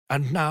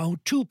And now,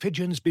 two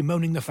pigeons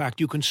bemoaning the fact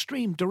you can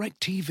stream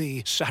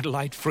DirecTV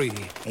satellite-free.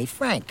 Hey,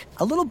 Frank,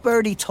 a little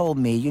birdie told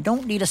me you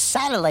don't need a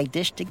satellite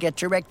dish to get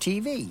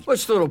DirecTV.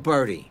 What's little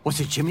birdie? Was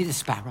it Jimmy the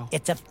Sparrow?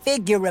 It's a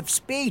figure of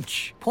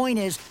speech. Point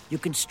is, you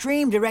can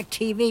stream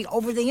DirecTV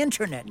over the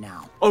internet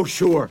now. Oh,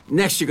 sure.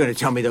 Next you're going to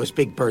tell me those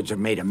big birds are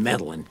made of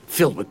metal and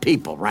filled with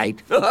people,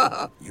 right?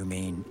 You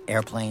mean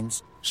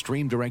airplanes?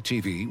 Stream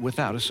DirecTV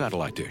without a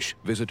satellite dish.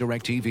 Visit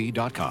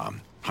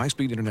DirecTV.com.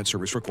 High-speed internet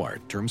service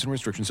required. Terms and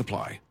restrictions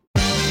apply.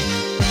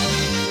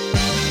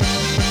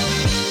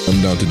 I'm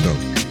down to dunk.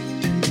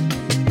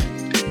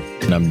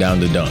 And I'm down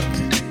to dunk.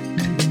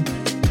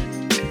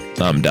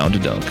 I'm down to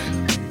dunk.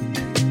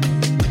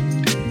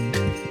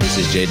 This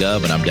is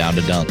J-Dub, and I'm down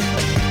to dunk.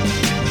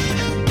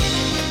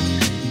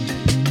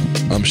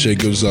 I'm Shea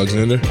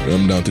Gilgeous-Alexander, and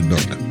I'm down to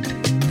dunk.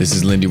 This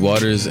is Lindy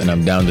Waters, and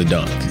I'm down to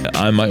dunk.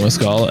 I'm Mike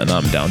Muscala, and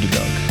I'm down to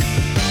dunk.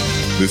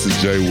 This is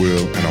Jay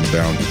Will, and I'm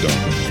down to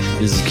dunk.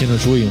 This is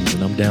Kenneth Williams,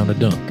 and I'm down to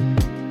dunk.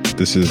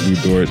 This is Lou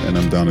Dort, and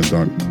I'm down to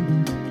dunk.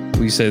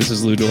 Will you say this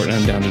is Lou Dort, and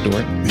I'm down to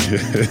Dort?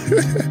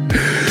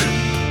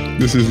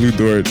 This is Lou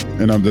Dort,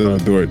 and I'm down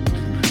to Dort.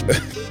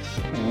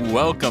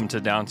 Welcome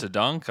to Down to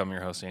Dunk. I'm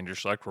your host, Andrew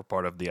Schlecht. We're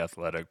part of the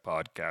Athletic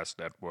Podcast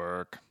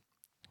Network.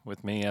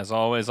 With me, as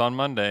always, on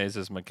Mondays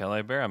is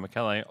Michele Bear.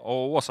 Michele,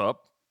 oh, what's up?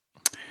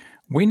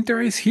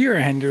 Winter is here,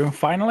 Andrew.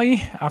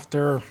 Finally,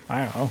 after,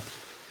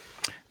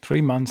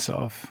 3 months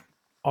of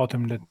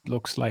autumn that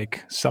looks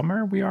like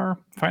summer, we are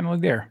finally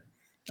there.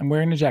 I'm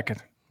wearing a jacket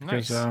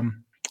because,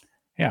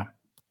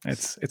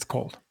 it's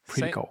cold,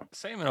 pretty cold.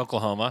 Same in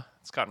Oklahoma.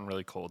 It's gotten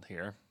really cold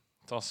here.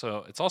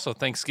 It's also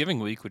Thanksgiving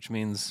week, which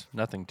means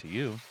nothing to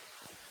you.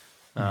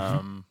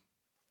 Mm-hmm.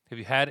 Have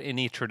you had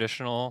any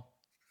traditional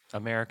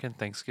American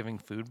Thanksgiving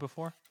food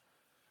before?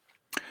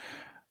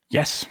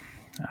 Yes,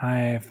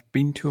 I've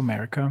been to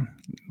America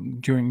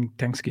during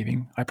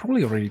Thanksgiving. I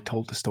probably already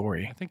told the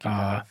story. I think you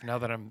have. Now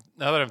that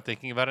I'm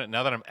thinking about it,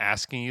 now that I'm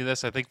asking you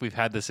this, I think we've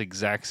had this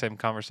exact same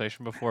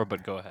conversation before.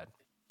 But go ahead.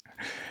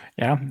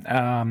 Yeah,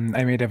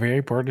 I made a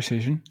very poor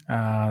decision.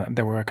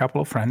 There were a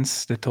couple of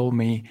friends that told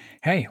me,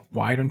 "Hey,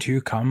 why don't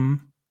you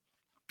come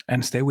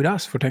and stay with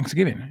us for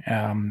Thanksgiving?"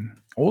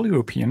 All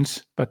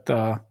Europeans, but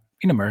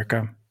in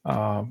America,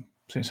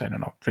 since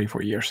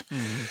 3-4 years.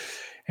 Mm-hmm.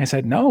 And I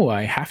said, no,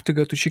 I have to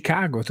go to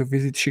Chicago to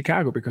visit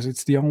Chicago because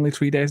it's the only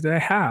 3 days that I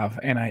have.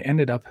 And I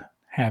ended up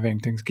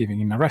having Thanksgiving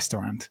in a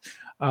restaurant.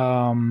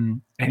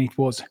 And it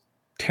was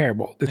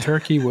terrible. The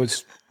turkey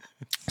was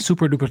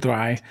super duper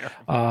dry.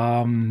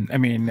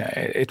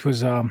 It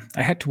was, I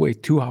had to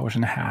wait 2 hours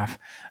and a half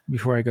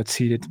before I got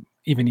seated.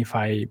 Even if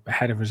I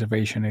had a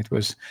reservation, it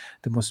was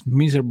the most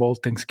miserable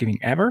Thanksgiving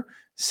ever.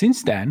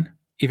 Since then,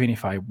 even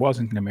if I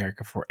wasn't in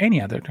America for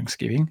any other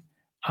Thanksgiving,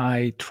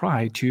 I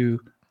try to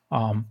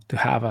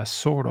have a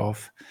sort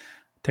of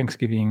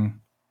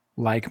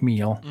Thanksgiving-like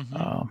meal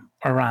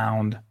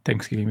around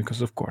Thanksgiving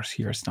because, of course,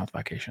 here it's not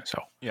vacation.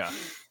 So yeah,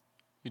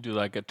 you do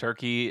like a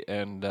turkey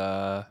and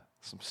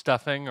some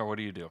stuffing, or what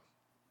do you do?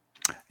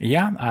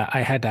 Yeah,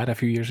 I had that a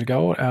few years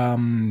ago.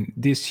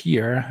 This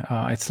year,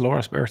 it's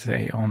Laura's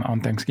birthday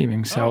on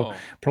Thanksgiving, so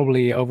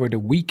probably over the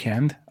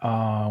weekend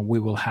we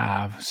will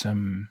have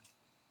some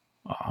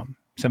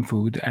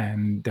food,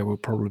 and there will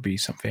probably be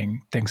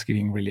something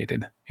Thanksgiving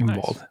related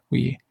involved.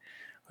 Nice.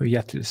 We're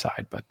yet to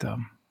decide, but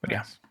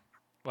yeah.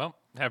 Well,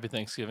 happy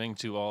Thanksgiving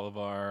to all of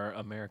our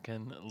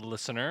American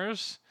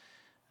listeners.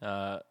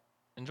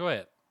 Enjoy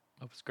it.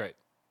 Hope it's great.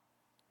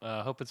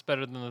 Hope it's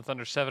better than the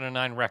Thunder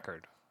 7-9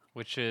 record,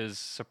 which is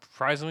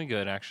surprisingly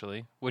good,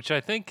 actually. Which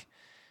I think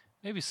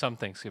maybe some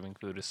Thanksgiving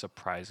food is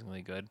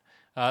surprisingly good.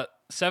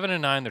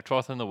 7-9, they're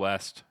 12th in the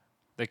West.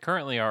 They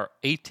currently are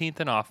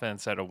 18th in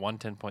offense at a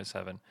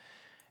 110.7.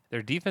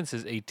 Their defense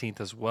is 18th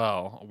as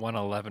well,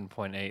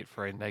 111.8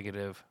 for a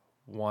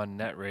 -1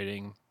 net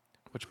rating,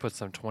 which puts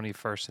them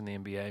 21st in the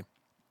NBA.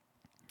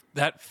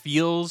 That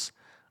feels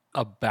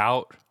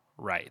about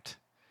right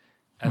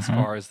as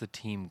far as the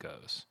team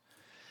goes.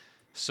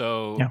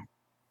 So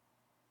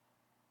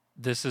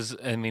this is,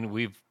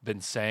 we've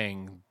been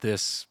saying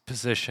this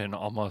position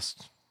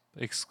almost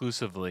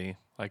exclusively,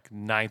 like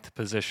 9th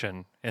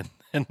position in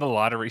the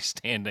lottery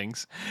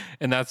standings.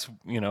 And that's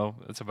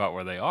about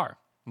where they are.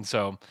 And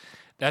so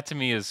that to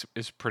me is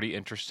pretty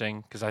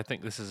interesting because I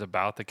think this is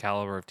about the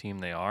caliber of team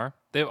they are.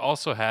 They've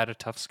also had a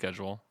tough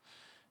schedule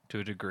to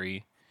a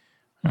degree.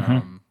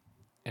 And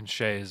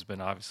Shea has been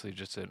obviously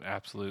just an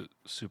absolute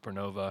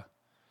supernova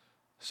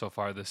so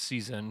far this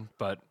season.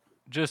 But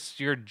just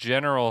your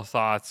general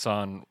thoughts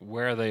on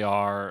where they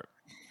are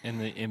in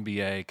the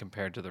NBA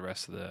compared to the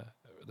rest of the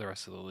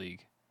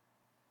league.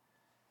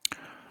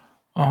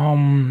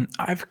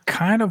 I've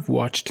kind of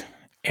watched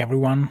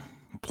everyone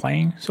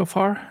playing so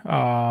far.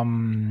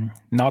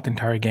 Not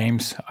entire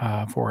games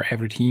for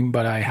every team,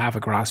 but I have a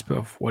grasp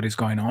of what is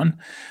going on.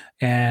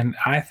 And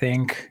I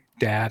think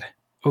that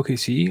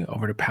OKC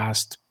over the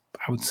past,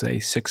 I would say,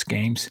 6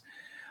 games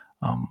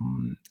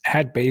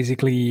had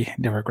basically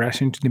the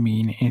regression to the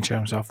mean in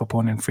terms of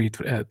opponent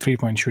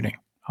three-point shooting.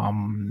 I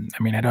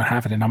mean, I don't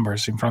have the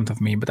numbers in front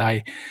of me, but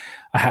I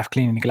have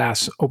Cleaning the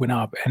Glass open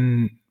up,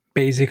 and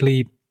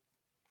basically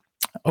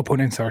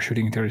opponents are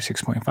shooting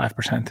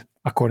 36.5%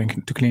 according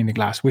to Cleaning the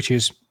Glass, which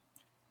is,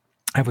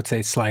 I would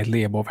say,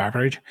 slightly above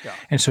average. Yeah.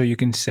 And so you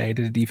can say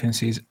that the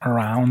defense is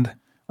around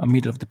a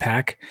middle of the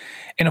pack.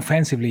 And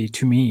offensively,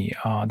 to me,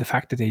 the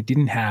fact that they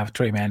didn't have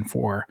Trey Mann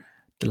for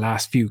the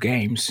last few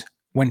games,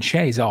 when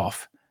Shea's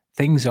off,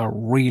 things are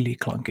really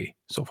clunky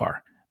so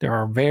far. There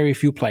are very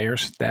few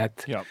players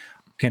that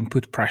can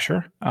put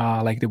pressure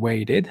like the way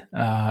he did,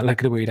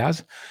 like the way he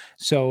does.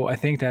 So I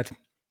think that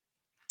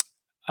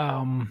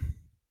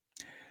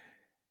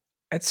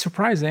it's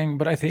surprising,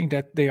 but I think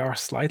that they are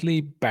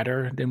slightly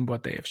better than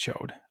what they have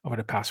showed over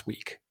the past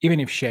week, even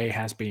if Shea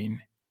has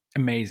been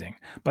amazing.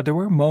 But there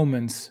were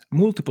moments,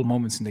 multiple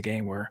moments in the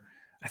game where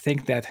I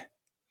think that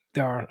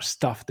there are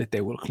stuff that they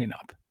will clean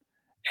up.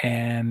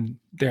 And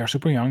they are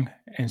super young.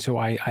 And so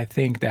I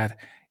think that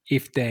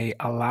if they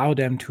allow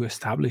them to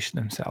establish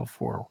themselves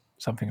for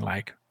something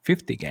like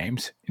 50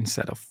 games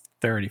instead of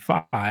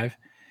 35,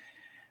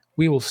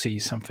 we will see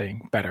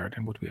something better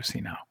than what we have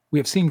seen now. We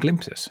have seen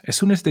glimpses. As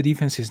soon as the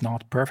defense is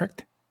not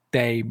perfect,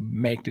 they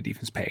make the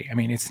defense pay. I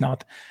mean, it's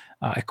not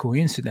a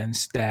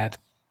coincidence that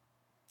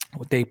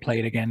they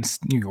played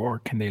against New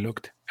York and they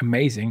looked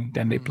amazing.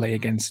 Then they play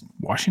against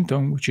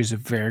Washington, which is a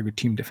very good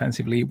team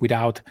defensively,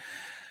 without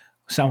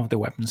some of the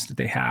weapons that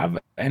they have,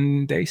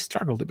 and they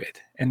struggled a bit.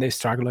 And they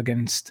struggle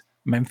against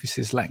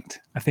Memphis's length.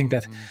 I think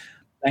that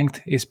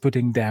length is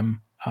putting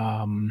them,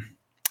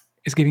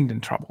 is giving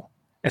them trouble,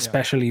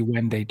 especially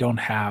when they don't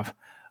have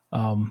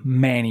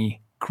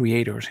many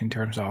creators in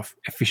terms of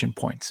efficient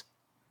points.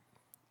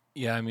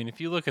 Yeah, I mean,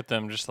 if you look at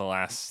them just the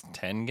last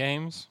 10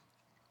 games,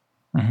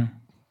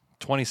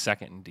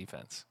 22nd in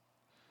defense.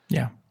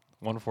 Yeah.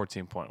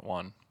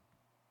 114.1.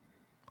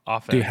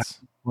 Offense. Do you have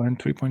 1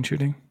 3-point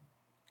shooting?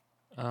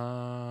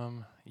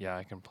 Yeah,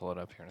 I can pull it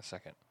up here in a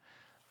second.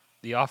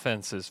 The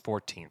offense is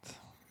 14th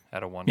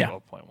at a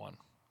 112.1.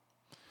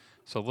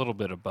 So a little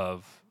bit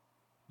above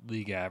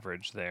league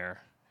average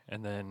there.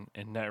 And then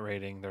in net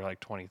rating, they're like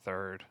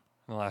 23rd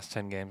in the last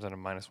 10 games at a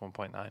minus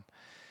 1.9.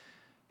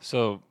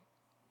 So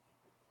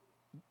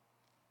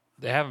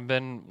they haven't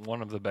been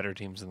one of the better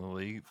teams in the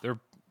league.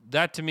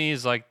 That to me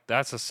is like,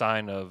 that's a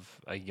sign of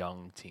a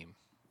young team.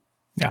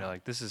 Yeah. You know,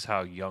 like this is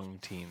how young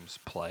teams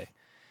play,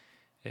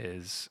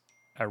 is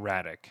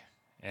erratic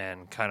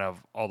and kind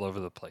of all over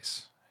the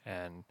place.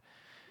 And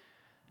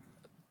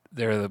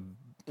they're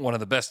one of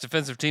the best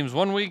defensive teams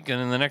one week, and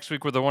then the next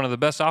week they're one of the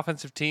best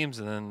offensive teams,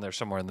 and then they're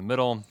somewhere in the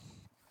middle.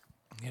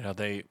 You know,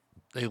 they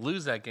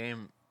lose that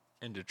game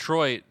in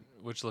Detroit,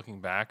 which looking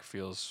back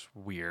feels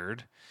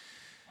weird.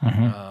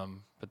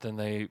 But then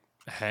they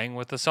hang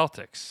with the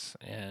Celtics,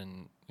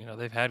 and you know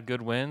they've had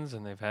good wins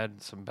and they've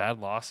had some bad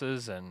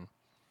losses, and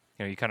you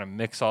know you kind of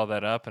mix all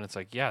that up, and it's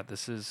like, yeah,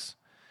 this is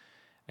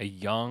a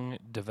young,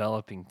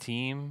 developing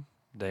team.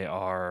 They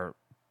are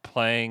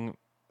playing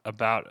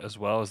about as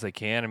well as they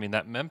can. I mean,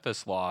 that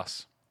Memphis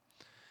loss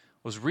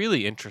was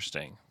really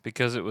interesting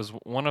because it was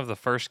one of the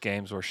first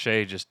games where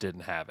Shea just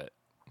didn't have it.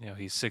 You know,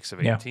 he's 6 of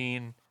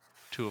 18,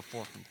 2 of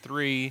 4 from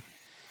 3,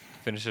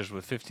 finishes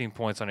with 15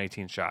 points on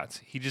 18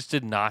 shots. He just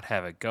did not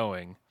have it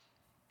going.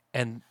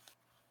 And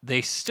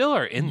they still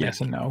are in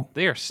Yes and no.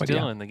 They are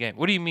still in the game.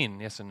 What do you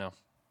mean, yes and no?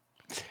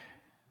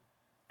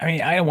 I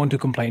mean, I don't want to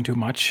complain too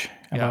much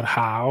about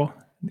how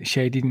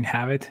Shea didn't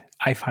have it.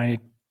 I find it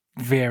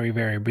very,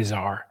 very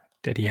bizarre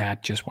that he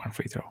had just 1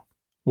 free throw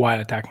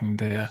while attacking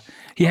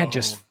he had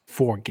just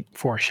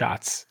four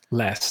shots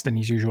less than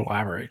his usual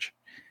average.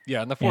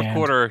 Yeah, in the fourth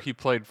quarter, he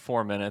played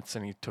 4 minutes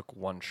and he took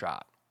 1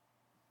 shot.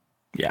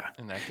 Yeah.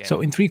 In that game.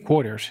 So in 3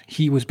 quarters,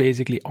 he was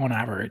basically on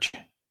average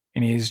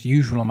in his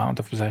usual amount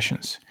of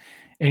possessions.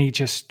 And he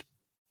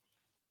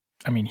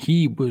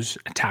was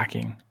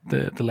attacking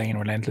the lane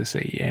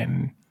relentlessly,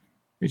 and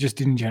it just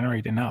didn't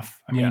generate enough.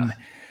 I mean,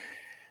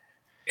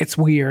 it's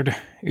weird.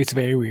 It's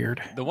very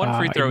weird. The 1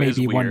 free throw is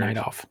weird. One night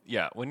off.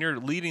 Yeah, when you're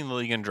leading the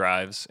league in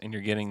drives and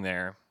you're getting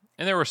there,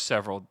 and there were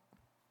several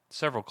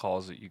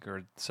calls that you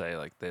could say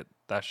like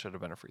that should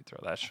have been a free throw.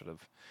 That should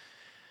have.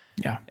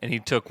 Yeah. And he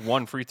took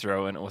 1 free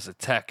throw, and it was a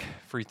tech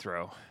free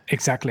throw.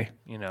 Exactly.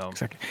 You know.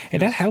 Exactly.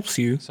 And that helps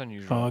you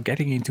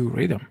getting into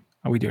rhythm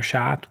with your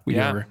shot. With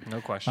your,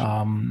 no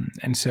question.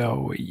 And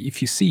so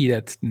if you see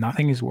that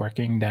nothing is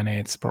working, then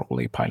it's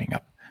probably piling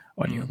up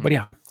on you. But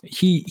yeah,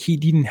 he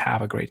didn't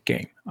have a great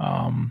game.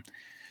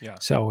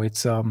 So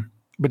it's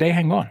but they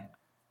hang on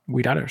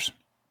with others.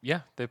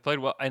 Yeah, they played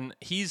well, and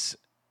he's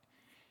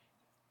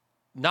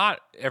not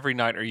every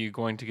night are you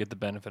going to get the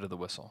benefit of the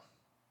whistle.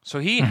 So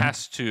he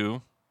has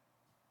to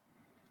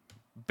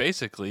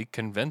basically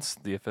convince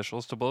the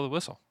officials to blow the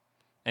whistle,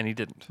 and he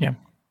didn't. Yeah.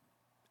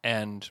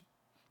 And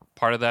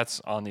part of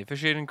that's on the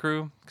officiating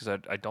crew because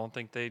I don't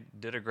think they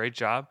did a great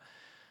job,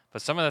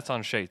 but some of that's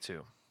on Shea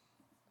too.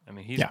 I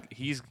mean,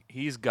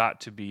 he's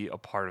got to be a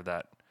part of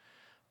that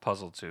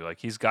puzzle too. Like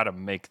he's got to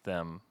make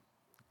them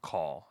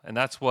call, and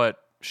that's what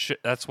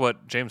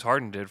James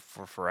Harden did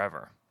for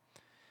forever.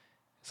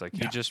 It's like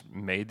he just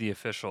made the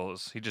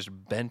officials, he just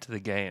bent the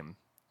game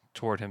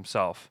toward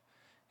himself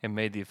and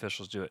made the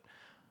officials do it.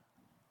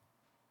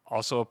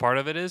 Also, a part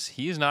of it is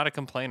he is not a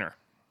complainer.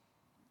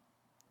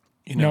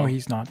 No,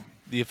 he's not.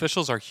 The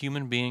officials are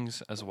human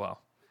beings as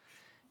well.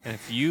 And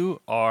if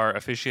you are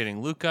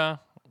officiating Luka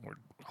or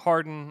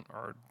Harden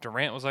or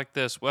Durant was like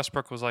this,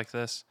 Westbrook was like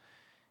this,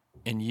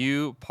 and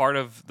part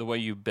of the way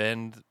you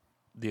bend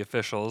the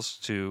officials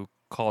to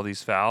call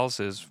these fouls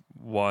is,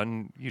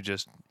 one, you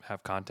just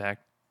have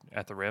contact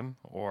at the rim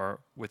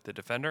or with the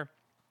defender.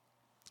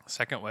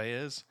 Second way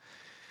is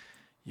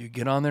you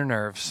get on their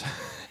nerves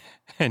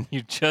and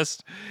you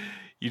just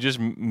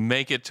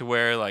make it to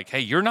where, like, hey,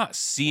 you're not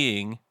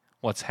seeing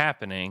what's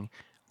happening.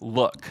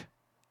 Look.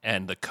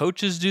 And the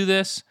coaches do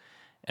this,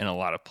 and a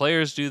lot of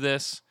players do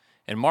this.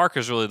 And Mark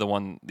is really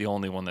the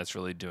only one that's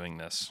really doing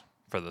this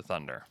for the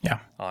Thunder. Yeah.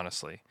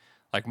 Honestly.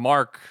 Like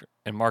Mark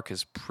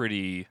is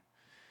pretty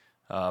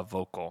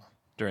vocal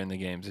during the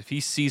games. If he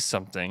sees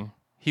something,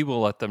 he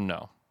will let them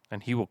know.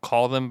 And he will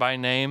call them by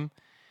name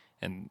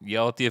and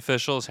yell at the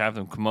officials, have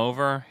them come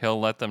over. He'll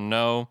let them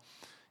know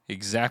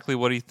exactly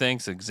what he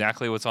thinks,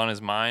 exactly what's on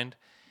his mind.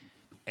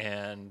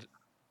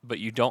 But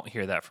you don't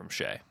hear that from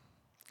Shea.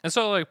 And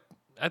so, like,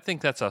 I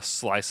think that's a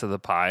slice of the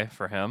pie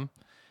for him.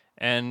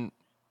 And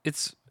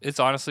it's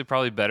honestly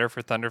probably better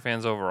for Thunder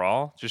fans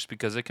overall, just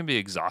because it can be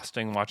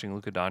exhausting watching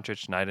Luka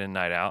Doncic night in,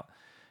 night out,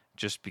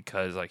 just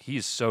because, like,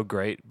 he's so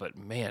great, but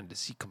man,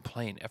 does he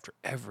complain after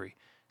every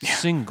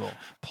single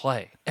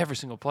play. Every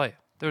single play.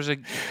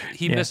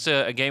 He missed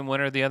a game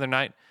winner the other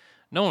night.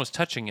 No one was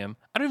touching him.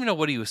 I don't even know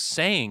what he was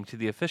saying to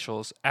the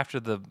officials after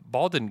the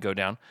ball didn't go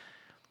down.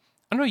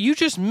 I don't know, you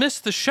just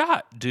missed the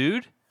shot,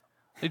 dude.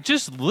 Like,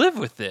 just live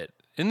with it.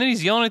 And then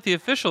he's yelling at the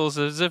officials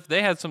as if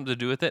they had something to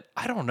do with it.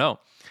 I don't know.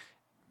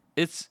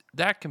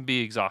 That can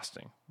be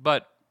exhausting.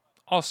 But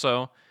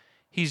also,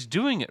 he's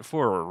doing it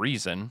for a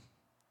reason.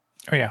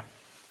 Oh, yeah.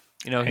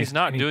 He's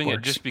not doing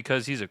it just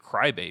because he's a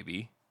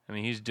crybaby. I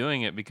mean, he's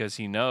doing it because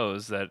he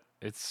knows that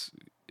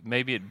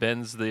maybe it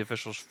bends the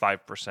officials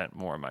 5%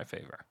 more in my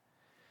favor.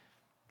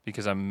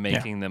 Because I'm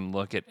making them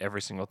look at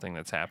every single thing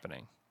that's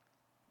happening.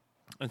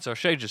 And so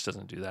Shea just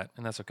doesn't do that,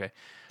 and that's okay.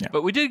 Yeah.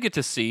 But we did get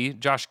to see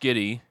Josh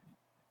Giddey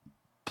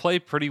play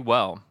pretty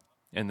well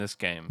in this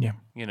game. Yeah.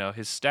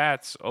 His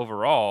stats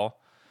overall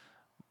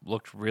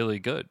looked really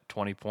good.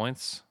 20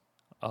 points,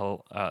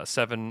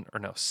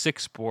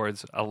 6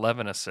 boards,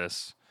 11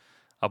 assists,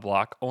 a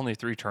block, only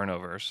 3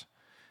 turnovers,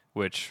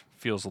 which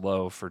feels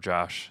low for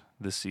Josh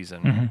this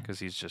season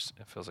because it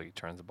feels like he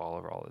turns the ball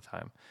over all the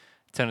time.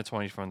 10 of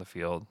 20 from the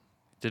field.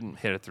 Didn't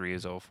hit a 3,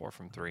 is 0-4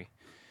 from 3.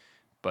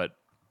 But,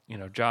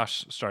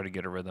 Josh started to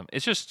get a rhythm.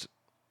 It's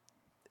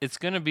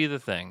going to be the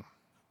thing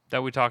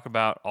that we talk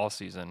about all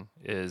season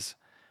is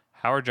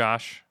how are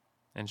Josh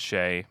and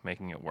Shea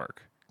making it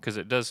work? Because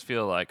it does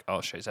feel like,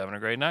 oh, Shea's having a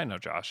great night. No,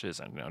 Josh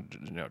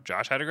isn't.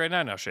 Josh had a great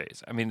night. Now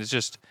Shea's. I mean, it's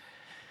just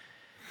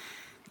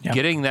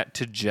getting that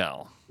to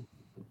gel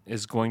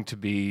is going to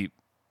be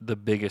the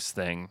biggest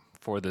thing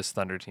for this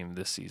Thunder team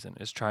this season,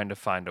 is trying to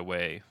find a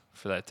way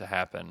for that to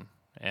happen.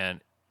 And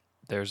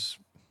there's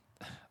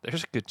a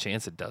good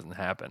chance it doesn't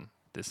happen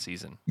this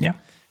season. Yeah.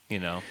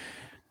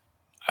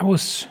 I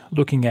was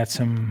looking at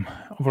some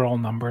overall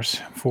numbers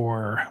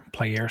for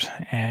players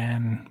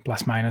and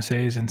plus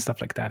minuses and stuff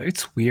like that.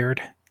 It's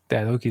weird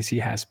that OKC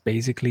has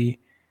basically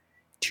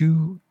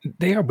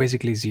they are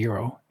basically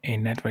 0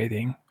 in net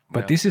rating,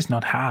 but this is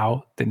not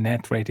how the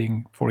net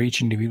rating for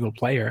each individual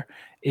player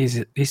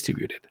is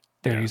distributed.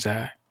 There is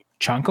a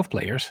chunk of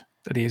players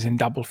that is in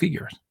double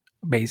figures,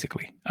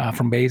 basically,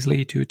 from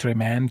Bazley to Tre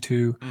Mann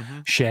to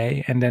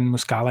Shea, and then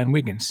Muscala and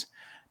Wiggins.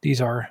 These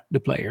are the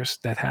players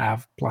that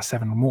have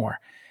 +7 or more.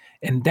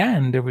 And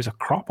then there was a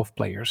crop of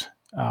players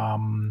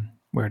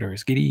where there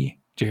is Giddey,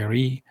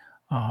 JRE,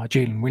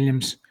 Jalen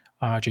Williams,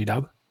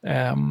 J-Dub,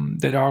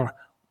 that are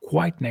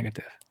quite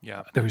negative.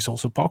 Yeah. There is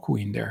also Poku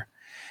in there.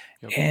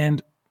 Yep.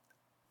 And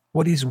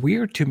what is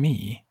weird to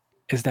me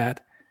is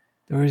that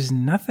there is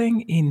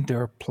nothing in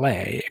their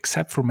play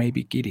except for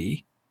maybe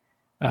Giddey,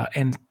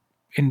 and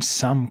in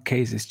some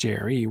cases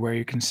JRE, where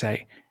you can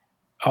say,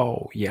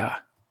 oh, yeah,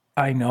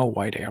 I know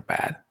why they are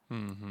bad.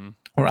 Mm-hmm.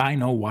 Or I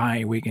know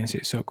why Wiggins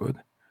is so good.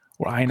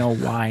 Or I know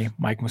why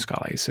Mike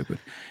Muscala is so good.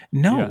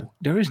 No,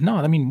 there is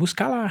not. I mean,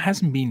 Muscala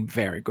hasn't been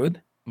very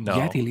good. No.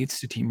 Yet he leads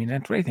the team in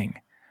net rating.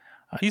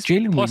 He's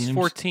Jalen plus Williams,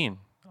 14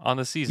 on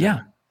the season. Yeah.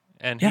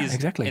 And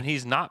exactly. And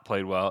he's not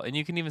played well. And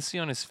you can even see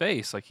on his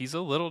face, like, he's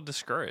a little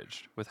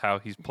discouraged with how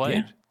he's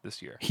played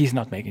this year. He's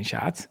not making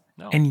shots.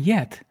 No. And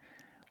yet,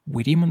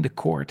 with him on the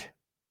court,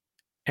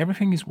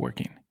 everything is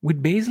working.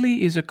 With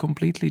Bazley is a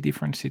completely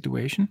different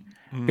situation.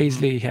 Mm-hmm.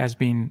 Bazley has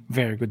been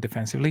very good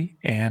defensively,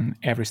 and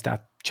every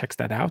stat checks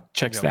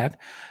that.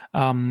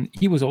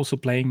 He was also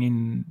playing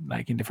in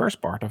the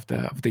first part of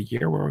the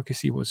year where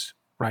OKC was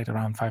right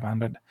around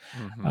 500.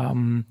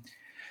 Mm-hmm.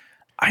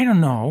 I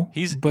don't know.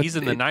 He's in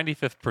the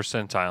 95th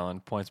percentile in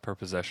points per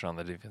possession on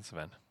the defensive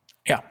end.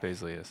 Yeah,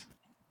 Bazley is.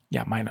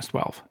 Yeah,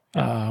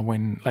 -12.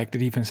 When the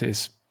defense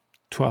is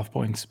 12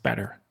 points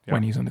better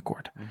when he's on the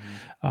court.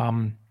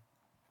 And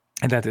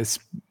that is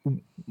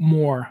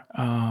more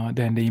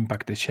than the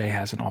impact that Shea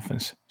has on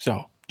offense.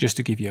 So just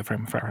to give you a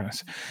frame of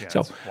reference.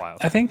 So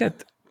I think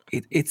that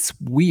it's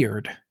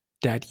weird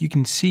that you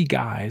can see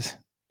guys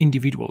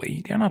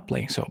individually, they're not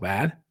playing so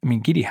bad. I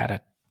mean, Giddey had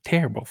a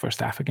terrible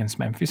first half against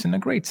Memphis and a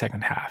great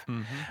second half.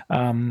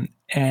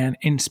 And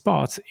in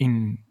spots,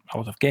 in a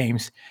lot of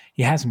games,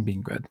 he hasn't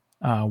been good.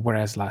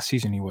 Whereas last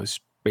season, he was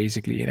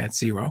basically at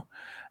 0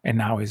 and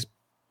now is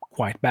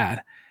quite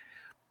bad.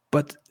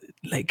 But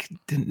like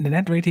the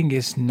net rating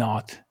is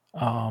not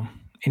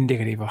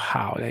indicative of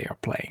how they are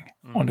playing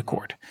on the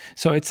court.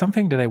 So it's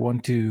something that I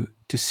want to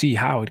see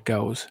how it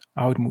goes,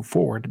 how it move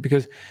forward.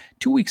 Because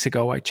 2 weeks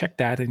ago I checked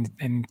that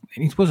and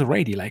it was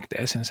already like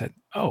this, and I said,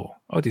 oh,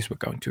 this was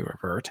going to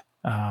revert.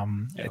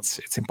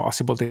 It's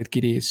impossible that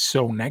Giddey is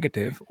so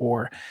negative,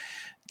 or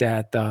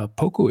that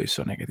Poku is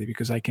so negative,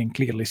 because I can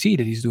clearly see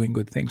that he's doing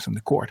good things on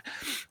the court.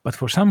 But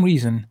for some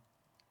reason,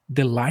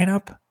 the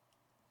lineup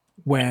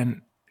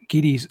when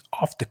Giddey's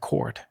off the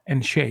court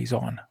and Shea's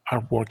on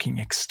are working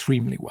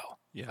extremely well.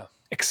 Yeah.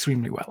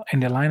 Extremely well.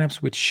 And the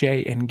lineups with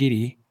Shea and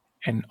Giddey,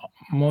 and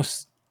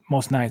most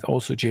nights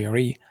also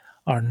JRE,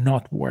 are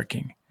not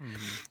working.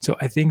 So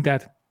I think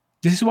that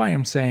this is why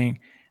I'm saying,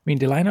 I mean,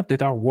 the lineup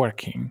that are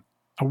working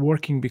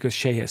because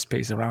Shea has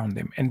space around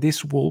him. And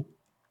this will,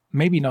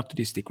 maybe not to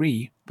this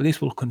degree, but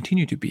this will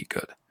continue to be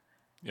good.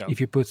 Yeah. If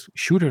you put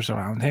shooters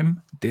around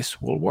him,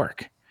 this will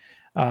work.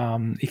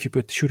 If you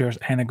put shooters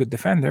and a good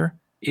defender,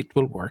 it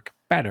will work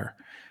better.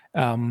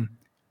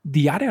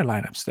 The other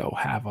lineups, though,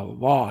 have a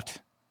lot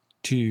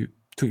to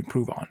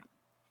improve on,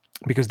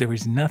 because there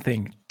is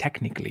nothing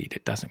technically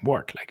that doesn't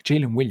work. Like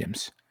Jalen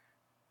Williams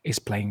is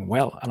playing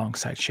well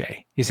alongside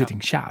Shea. He's hitting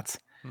shots.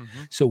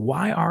 So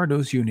why are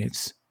those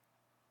units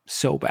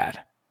so bad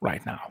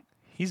right now?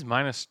 He's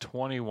minus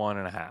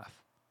 21.5.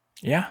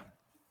 Yeah.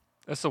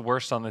 That's the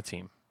worst on the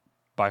team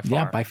by far.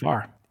 Yeah, by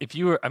far. If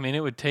you were, I mean, it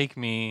would take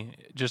me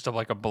just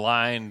like a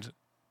blind,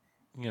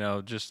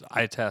 just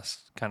eye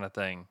test kind of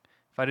thing.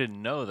 If I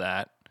didn't know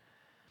that,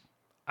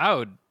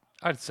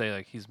 I'd say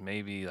like he's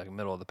maybe like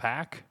middle of the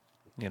pack.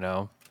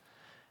 I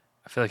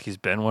feel like he's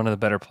been one of the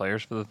better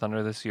players for the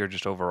Thunder this year,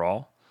 just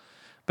overall.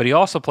 But he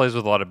also plays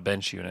with a lot of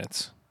bench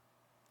units,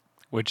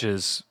 which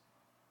has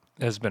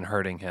been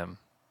hurting him.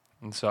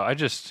 And so I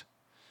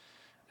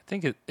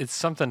think it's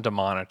something to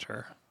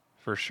monitor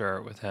for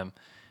sure with him.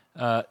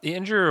 The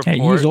injury report.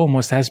 Hey, he's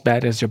almost as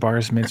bad as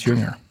Jabari Smith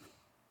Jr.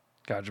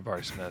 God,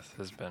 Jabari Smith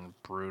has been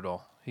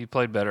brutal. He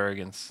played better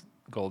against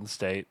Golden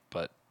State,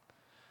 but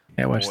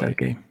I watched that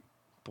game.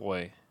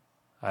 Boy,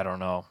 I don't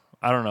know.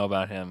 I don't know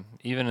about him.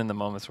 Even in the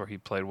moments where he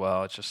played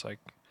well, it's just like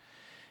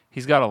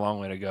he's got a long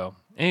way to go.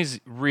 And he's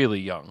really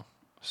young,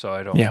 so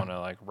I don't want to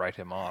like write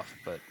him off,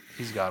 but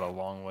he's got a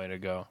long way to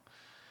go.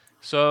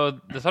 So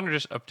the Thunder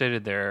just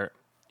updated their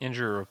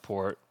injury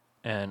report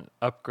and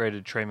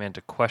upgraded Tre Mann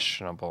to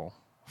questionable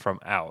from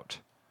out.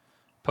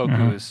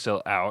 Poku is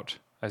still out.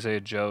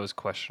 Isaiah Joe is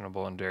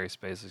questionable, and Darius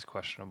Bazley is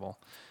questionable.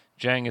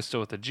 Jang is still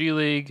with the G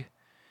League,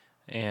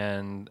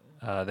 and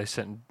they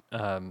sent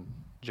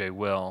Jay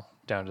Will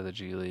down to the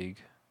G League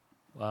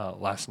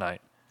last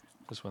night.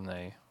 Was when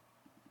they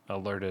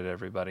alerted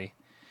everybody.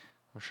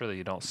 I'm sure that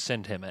you don't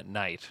send him at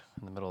night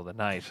in the middle of the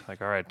night.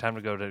 Like, all right, time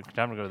to go to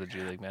the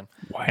G League, man.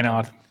 Why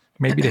not?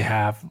 Maybe they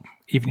have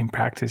evening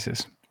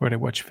practices where they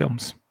watch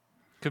films.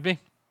 Could be.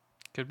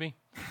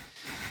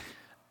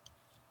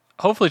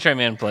 Hopefully Tre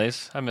Mann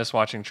plays. I miss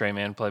watching Tre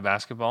Mann play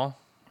basketball.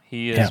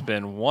 He has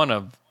been one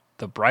of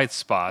the bright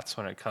spots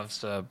when it comes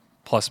to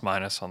plus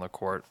minus on the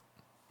court,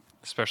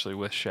 especially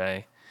with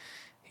Shea.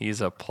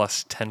 He's a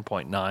plus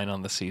 10.9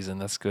 on the season.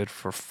 That's good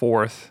for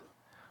fourth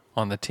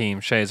on the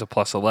team. Shea is a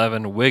plus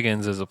 11.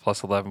 Wiggins is a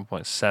plus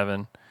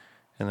 11.7.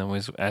 And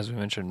then, as we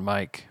mentioned,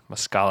 Mike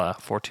Muscala,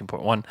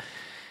 14.1.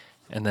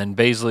 And then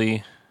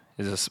Bazley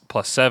is a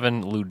plus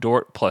 7. Lou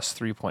Dort, plus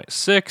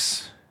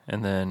 3.6.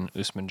 And then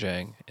Ousmane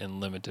Dieng in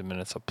limited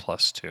minutes, a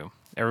plus 2.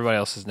 Everybody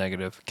else is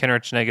negative.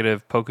 Kenrich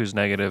negative. Poku's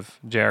negative.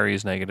 Jerry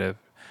is negative.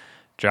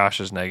 Josh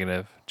is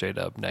negative.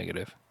 J-Dub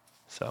negative.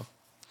 So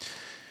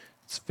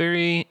it's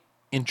very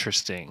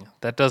interesting.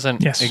 That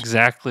doesn't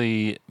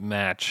exactly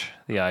match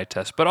the eye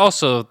test. But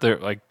also,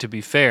 to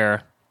be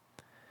fair,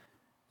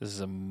 this is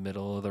a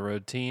middle of the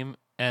road team,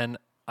 and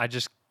I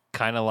just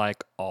kind of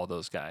like all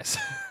those guys.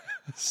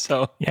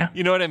 So,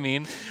 you know what I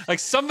mean? Like,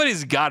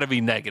 somebody's got to be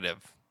negative.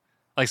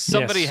 Like,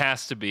 somebody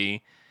has to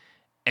be.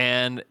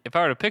 And if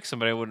I were to pick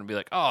somebody, I wouldn't be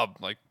like, oh,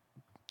 like,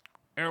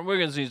 Aaron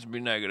Wiggins needs to be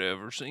negative,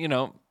 or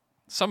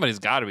somebody's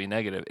got to be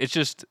negative. It's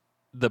just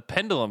the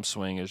pendulum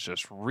swing is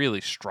just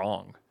really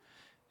strong.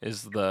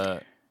 Is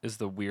the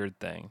weird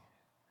thing.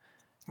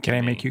 Can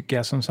I make you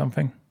guess on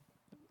something?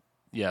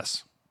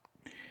 Yes.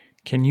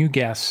 Can you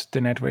guess the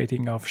net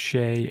rating of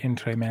Shea and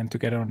Tre Mann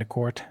together on the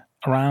court?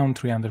 Around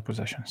 300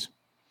 possessions.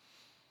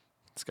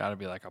 It's got to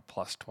be like a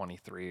plus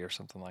 23 or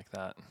something like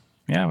that.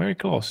 Yeah, very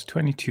close.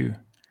 22.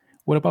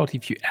 What about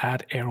if you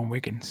add Aaron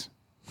Wiggins?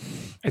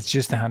 It's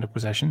just 100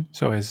 possession,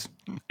 so it's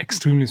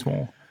extremely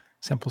small.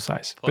 sample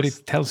size, but Plus-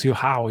 it tells you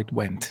how it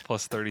went.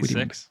 Plus Within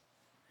 36.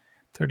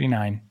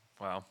 39.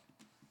 Wow.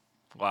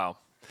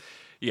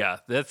 Yeah,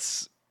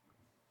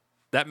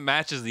 that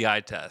matches the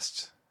eye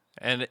test.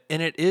 And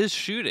it is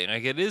shooting.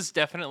 Like, it is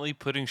definitely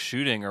putting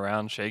shooting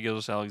around Shai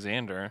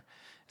Gilgeous-Alexander.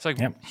 It's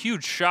like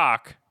huge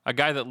shock. A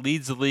guy that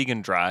leads the league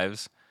in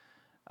drives,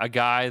 a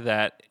guy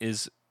that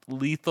is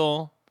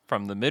lethal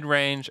from the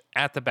mid-range,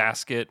 at the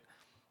basket,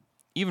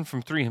 even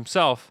from three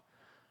himself.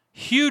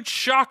 Huge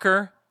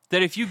shocker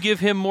that if you give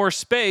him more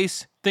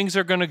space, things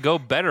are going to go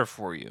better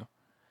for you.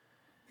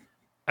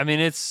 I mean,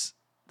 this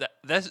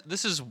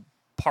is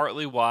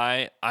partly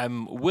why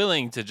I'm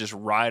willing to just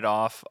ride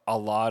off a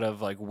lot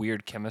of like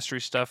weird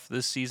chemistry stuff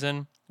this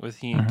season with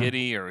he and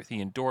Giddey or with he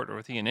and Dort or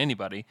with he and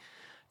anybody,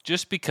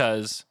 just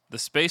because the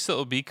space that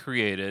will be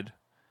created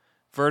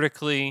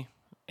vertically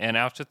and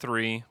out to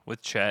three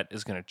with Chet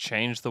is going to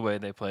change the way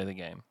they play the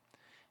game.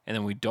 And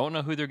then we don't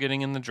know who they're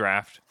getting in the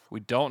draft.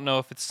 We don't know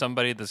if it's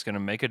somebody that's going to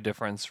make a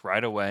difference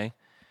right away.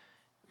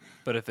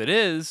 But if it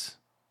is,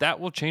 that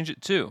will change it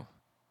too.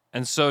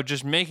 And so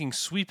just making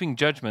sweeping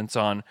judgments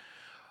on,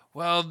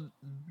 well,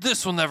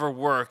 this will never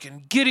work,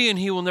 and Giddey and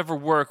he will never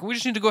work. We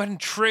just need to go ahead and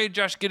trade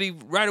Josh Giddey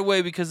right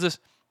away because this.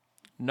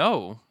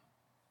 No.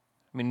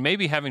 I mean,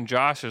 maybe having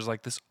Josh as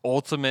like this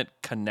ultimate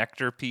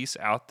connector piece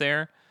out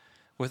there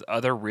with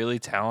other really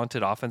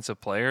talented offensive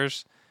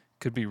players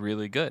could be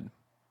really good.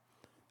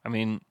 I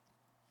mean,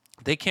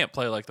 they can't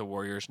play like the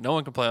Warriors. No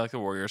one can play like the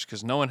Warriors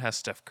because no one has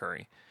Steph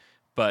Curry.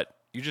 But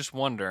you just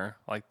wonder,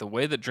 like the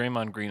way that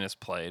Draymond Green has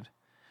played,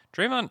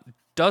 Draymond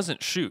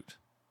doesn't shoot.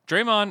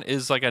 Draymond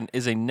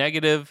is a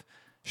negative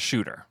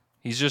shooter.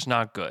 He's just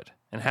not good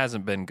and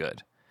hasn't been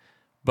good.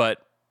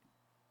 But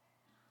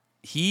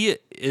he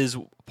is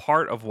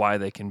part of why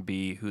they can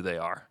be who they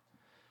are,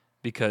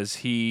 because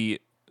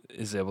he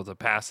is able to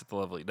pass at the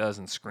level he does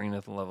and screen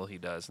at the level he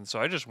does. And so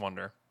I just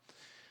wonder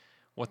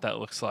what that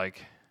looks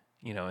like,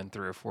 in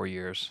 3 or 4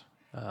 years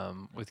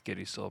with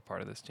Giddey still a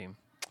part of this team.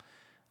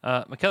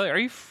 McKelly, are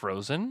you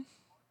frozen?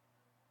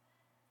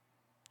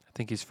 I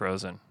think he's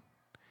frozen.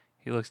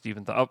 He looks deep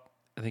in thought.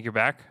 I think you're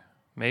back,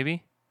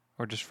 maybe,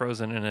 or just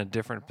frozen in a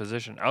different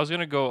position. I was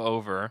going to go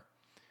over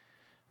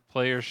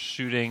players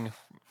shooting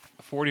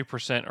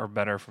 40% or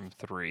better from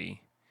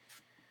three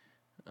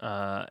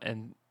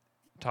and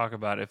talk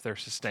about if they're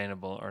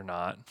sustainable or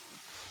not.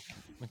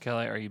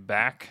 McKelly, are you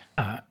back?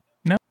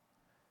 No.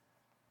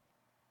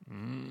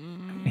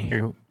 I hear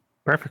you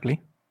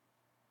perfectly.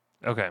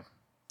 Okay.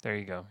 There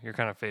you go. You're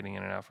kind of fading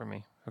in and out for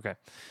me. Okay.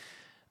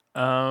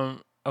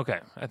 Okay.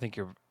 I think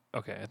you're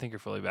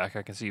fully back.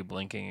 I can see you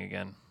blinking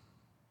again.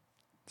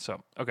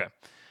 So, okay.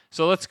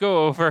 So let's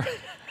go over.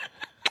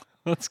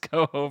 It's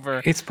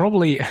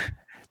probably,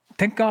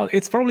 thank God,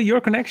 it's probably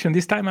your connection.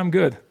 This time I'm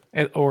good.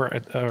 In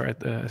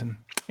the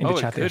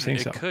chat they're saying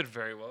so. It could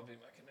very well be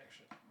my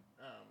connection.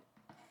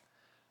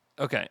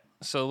 Okay.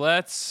 So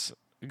let's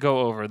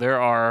go over.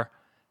 There are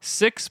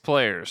 6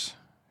 players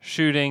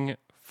shooting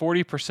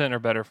 40% or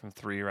better from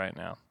three right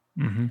now.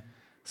 Mm-hmm.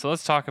 So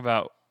let's talk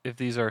about if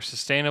these are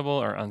sustainable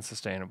or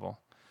unsustainable.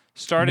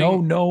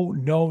 Starting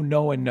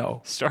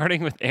No.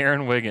 Starting with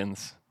Aaron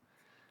Wiggins,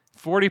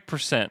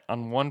 40%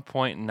 on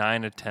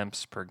 1.9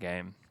 attempts per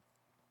game.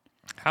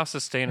 How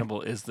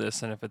sustainable is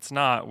this? And if it's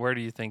not, where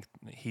do you think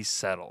he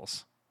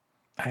settles?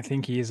 I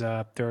think he's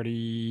a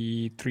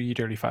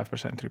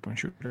 35% three-point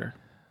shooter.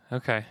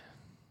 Okay.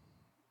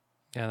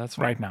 Yeah, that's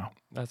right now.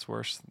 That's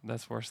worse.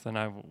 That's worse than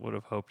I would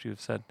have hoped you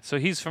have said. So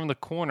he's from the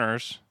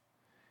corners.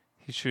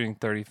 He's shooting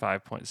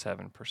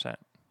 35.7%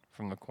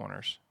 from the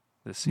corners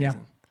this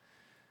season. Yeah.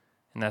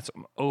 And that's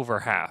over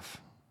half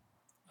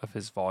of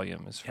his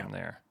volume is from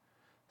there.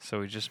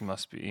 So he just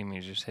must be,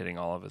 he's just hitting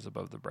all of his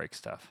above the break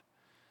stuff.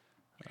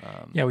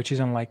 Which is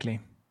unlikely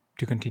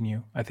to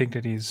continue. I think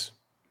that it's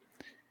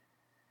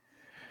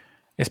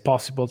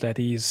possible that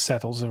he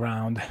settles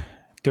around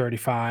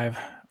 35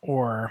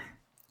 or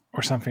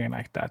something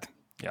like that.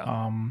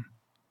 Yeah.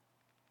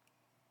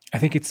 I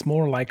think it's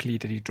more likely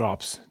that he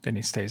drops than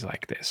he stays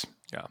like this.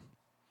 Yeah.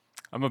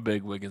 I'm a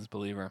big Wiggins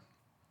believer.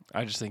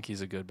 I just think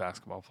he's a good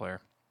basketball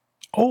player.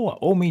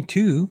 Oh, me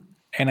too.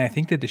 And I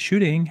think that the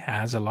shooting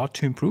has a lot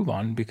to improve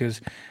on, because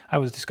I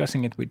was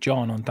discussing it with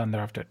John on Thunder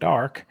After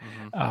Dark.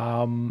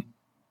 Mm-hmm.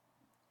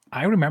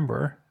 I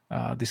remember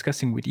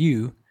discussing with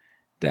you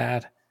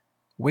that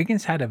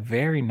Wiggins had a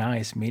very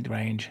nice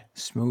mid-range,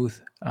 smooth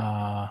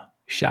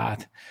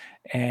shot.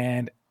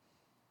 And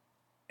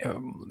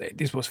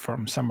this was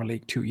from Summer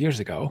League 2 years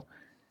ago.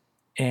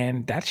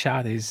 And that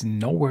shot is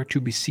nowhere to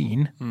be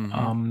seen.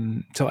 Mm-hmm.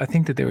 So I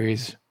think that there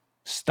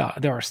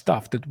are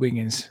stuff that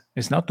Wiggins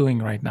is not doing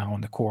right now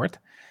on the court.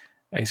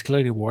 He's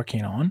clearly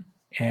working on,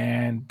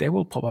 and they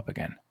will pop up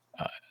again.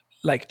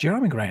 Like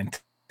Jeremy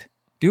Grant.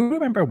 Do you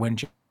remember when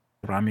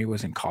Jeremy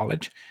was in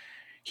college?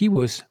 He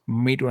was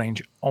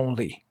mid-range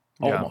only,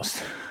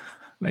 almost.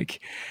 Like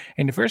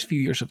in the first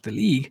few years of the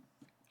league,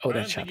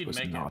 that shot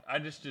was not. I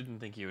just didn't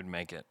think he would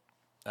make it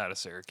out of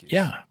Syracuse.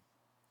 Yeah.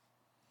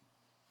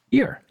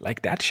 Here,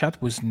 like that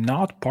shot was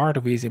not part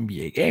of his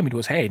NBA game. It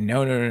was, hey,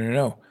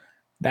 no.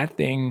 that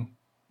thing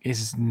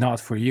is not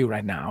for you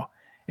right now.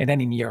 And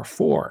then in year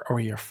 4 or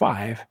year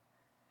 5,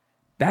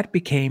 that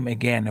became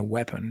again a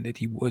weapon that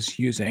he was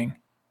using,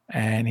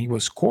 and he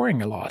was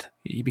scoring a lot.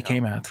 He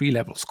became a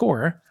 3-level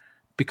scorer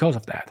because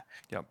of that.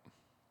 Yep.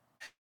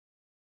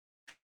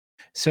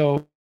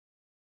 So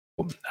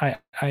I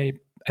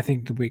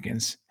think the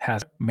Wiggins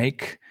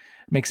makes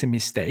a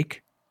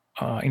mistake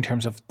in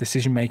terms of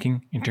decision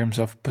making, in terms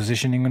of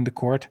positioning on the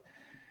court.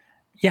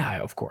 Yeah,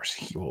 of course,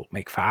 he will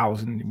make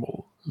fouls and he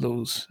will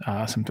lose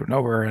some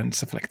turnover and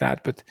stuff like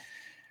that. But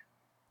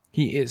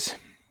he's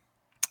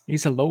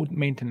a low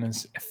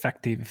maintenance,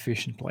 effective,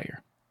 efficient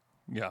player.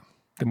 Yeah.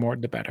 The more,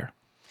 the better.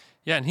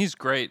 Yeah, and he's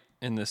great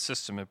in this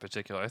system in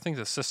particular. I think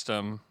the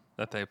system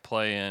that they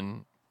play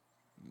in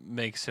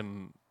makes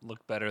him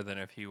look better than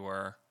if he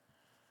were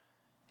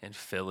in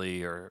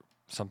Philly or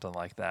something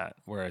like that,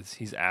 whereas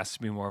he's asked to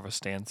be more of a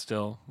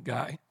standstill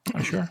guy.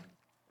 Oh, sure.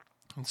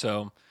 And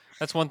so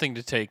that's one thing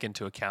to take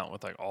into account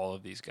with like all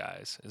of these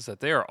guys, is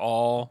that they are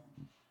all,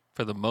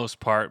 for the most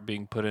part,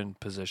 being put in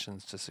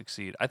positions to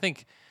succeed. I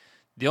think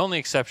the only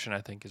exception,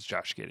 I think, is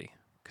Josh Giddey,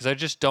 because I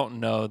just don't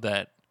know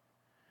that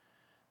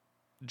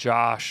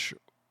Josh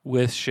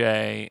with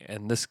Shea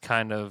and this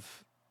kind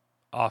of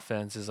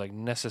offense is like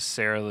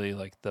necessarily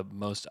like the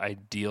most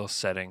ideal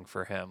setting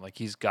for him. Like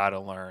he's got to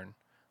learn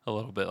a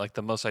little bit. Like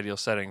the most ideal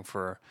setting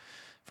for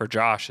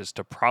Josh is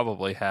to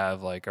probably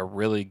have like a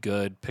really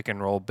good pick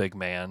and roll big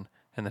man,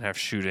 and then have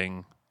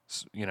shooting,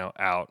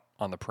 out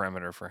on the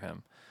perimeter for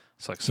him.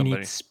 It's like somebody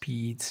needs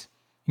speed.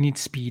 He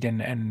needs speed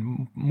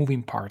and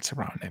moving parts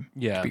around him.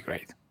 Yeah, to be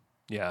great.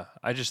 Yeah,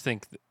 I just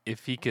think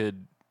if he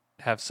could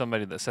have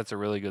somebody that sets a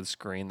really good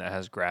screen that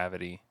has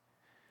gravity,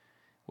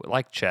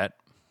 like Chet,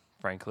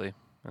 frankly,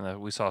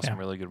 and we saw some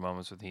really good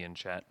moments with he and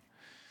Chet.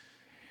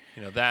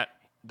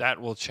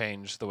 That will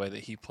change the way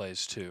that he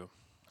plays too.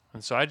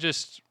 And so I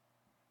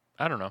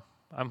don't know.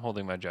 I'm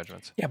holding my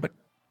judgments. Yeah, but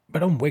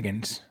on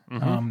Wiggins,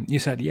 you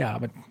said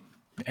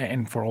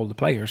and for all the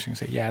players, you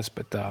say yes,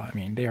 but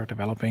they are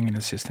developing in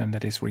a system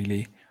that is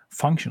really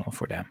functional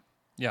for them.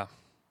 Yeah,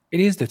 it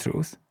is the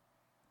truth,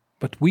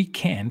 but we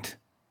can't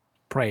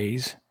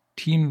praise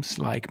teams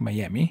like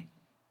Miami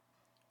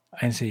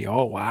and say,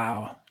 "Oh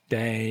wow,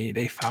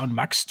 they found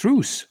Max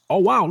Strus. Oh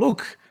wow,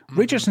 look,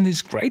 Richardson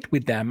is great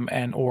with them,"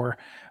 or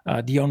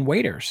Dion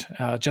Waiters,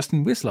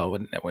 Justin Winslow,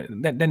 and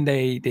then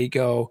they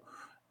go.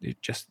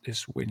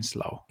 Justice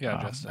Winslow.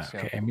 Yeah, Justice.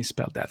 Okay, I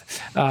misspelled that.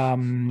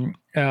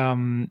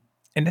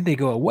 And then they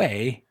go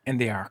away,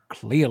 and they are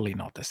clearly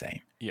not the same.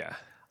 Yeah.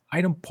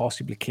 I don't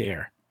possibly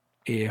care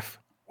if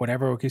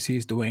whatever OKC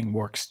is doing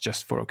works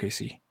just for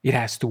OKC. It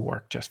has to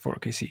work just for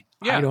OKC.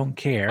 Yeah. I don't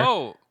care.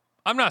 Oh,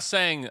 I'm not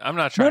trying I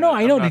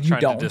know that you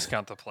don't to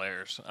discount the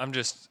players.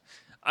 Honestly,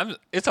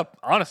 it's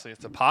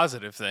a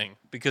positive thing,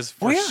 because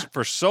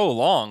for so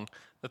long,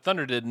 the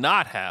Thunder did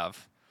not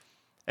have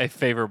a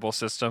favorable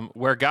system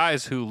where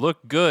guys who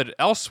look good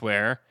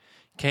elsewhere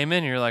came in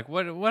and you're like,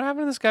 what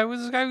happened to this guy? Was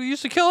this guy who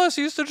used to kill us?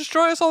 He used to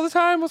destroy us all the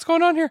time. What's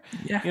going on here?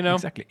 Yeah,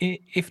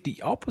 exactly. If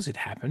the opposite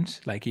happens,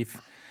 like if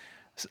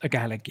a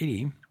guy like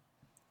Giddey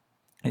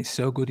is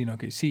so good in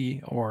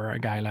OKC, or a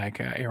guy like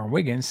Aaron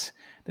Wiggins,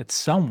 that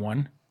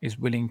someone is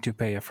willing to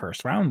pay a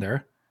first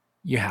rounder,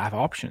 you have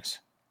options.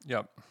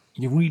 Yep.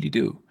 You really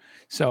do.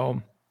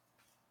 So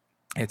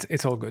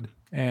it's all good.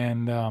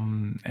 And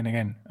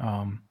again,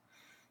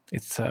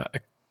 it's a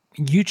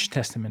huge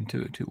testament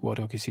to what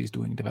OKC is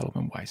doing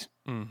development-wise.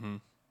 Mm-hmm.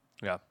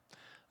 Yeah.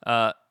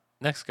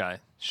 Next guy,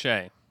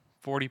 Shea,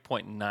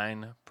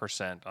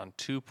 40.9% on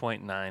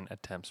 2.9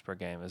 attempts per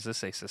game. Is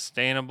this a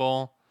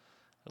sustainable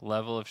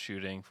level of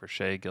shooting for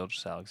Shea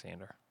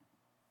Gilgeous-Alexander?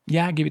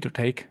 Yeah, give it or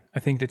take. I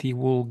think that he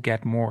will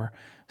get more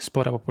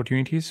spot-up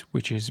opportunities,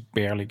 which is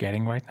barely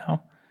getting right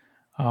now.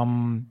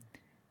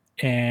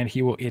 And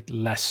he will eat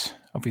less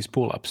of his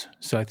pull-ups.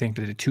 So I think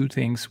that the two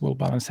things will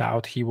balance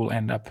out. He will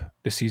end up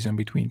the season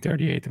between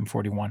 38 and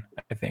 41,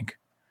 I think.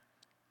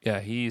 Yeah,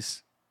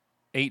 he's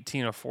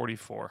 18 of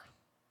 44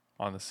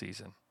 on the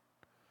season.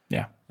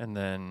 Yeah. And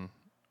then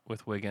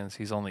with Wiggins,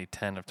 he's only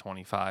 10 of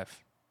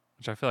 25,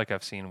 which I feel like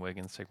I've seen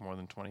Wiggins take more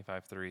than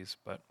 25 threes,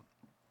 but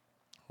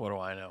what do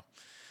I know?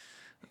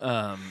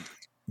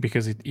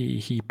 Because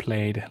he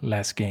played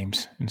less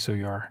games, and so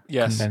you're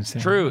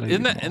condensing. True.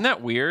 Isn't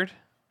that weird?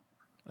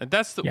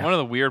 That's one of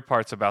the weird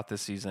parts about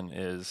this season,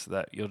 is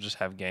that you'll just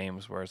have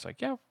games where it's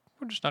like, yeah,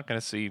 we're just not going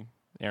to see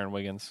Aaron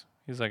Wiggins.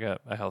 He's like a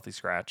healthy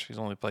scratch. He's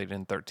only played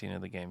in 13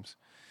 of the games.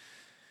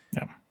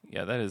 Yeah.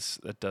 Yeah,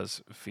 that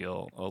does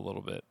feel a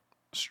little bit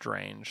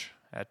strange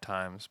at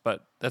times,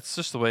 but that's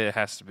just the way it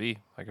has to be.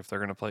 Like if they're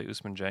going to play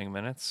Ousmane Dieng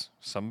minutes,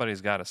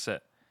 somebody's got to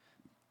sit.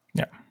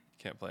 Yeah.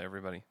 Can't play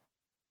everybody.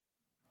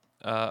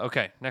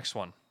 Okay, next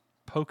one.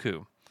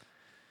 Poku,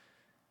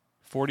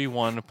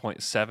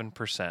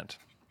 41.7%.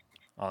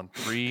 on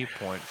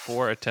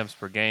 3.4 attempts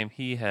per game.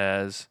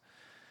 He's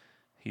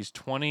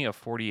 20 of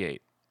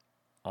 48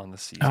 on the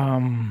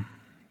season.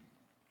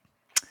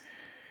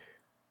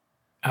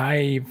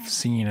 I've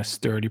seen a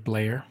sturdy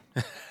player.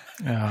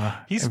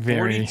 He's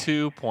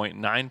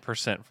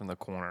 42.9% from the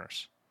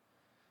corners.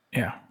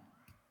 Yeah.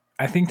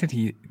 I think that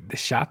the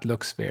shot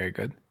looks very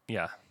good.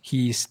 Yeah.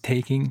 He's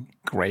taking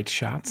great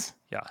shots.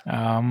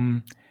 Yeah.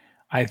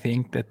 I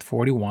think that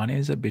 41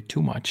 is a bit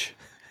too much,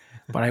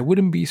 but I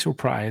wouldn't be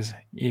surprised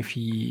if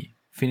he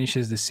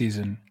finishes the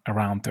season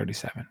around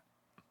 37.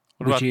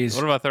 What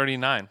about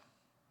 39?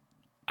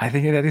 I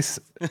think that is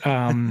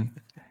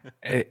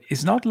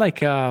it's not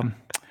like a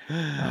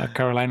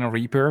Carolina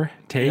Reaper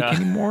take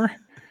anymore,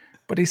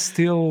 but it's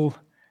still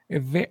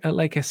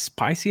like a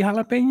spicy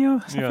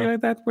jalapeno, something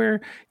like that,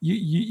 where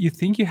you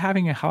think you're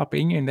having a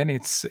jalapeno and then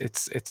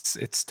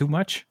it's too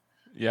much.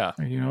 Yeah.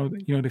 You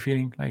know the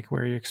feeling like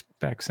where you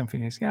expect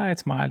something is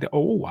it's mild.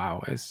 Oh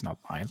wow, it's not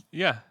mild.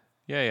 Yeah.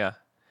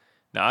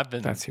 No, I've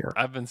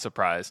been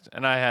surprised,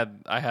 and I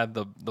had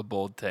the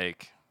bold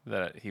take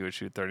that he would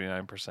shoot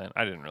 39%.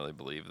 I didn't really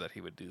believe that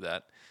he would do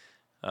that.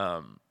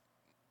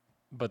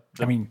 But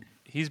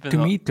he's been, to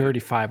me,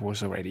 35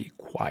 was already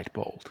quite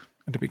bold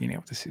at the beginning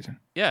of the season.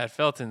 Yeah, it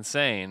felt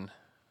insane.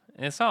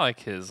 And it's not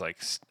like his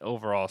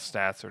overall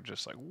stats are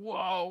just like,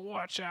 whoa,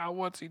 watch out,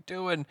 what's he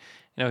doing?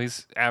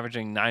 He's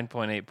averaging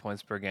 9.8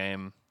 points per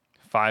game,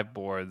 5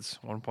 boards,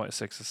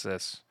 1.6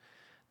 assists.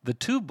 The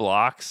 2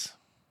 blocks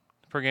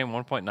per game,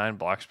 1.9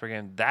 blocks per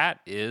game,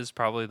 that is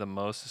probably the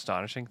most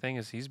astonishing thing,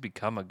 is he's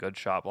become a good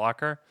shot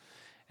blocker,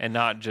 and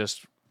not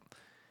just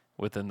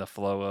within the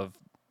flow of,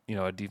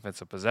 a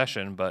defensive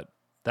possession, but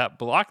that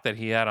block that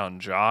he had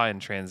on Ja in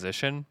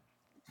transition,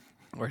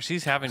 where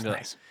he's having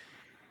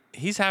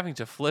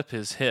to flip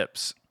his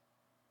hips,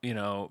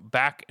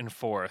 back and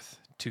forth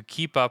to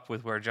keep up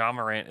with where Ja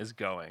Morant is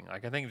going.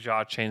 Like, I think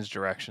Ja changed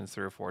directions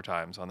 3 or 4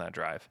 times on that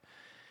drive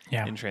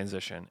in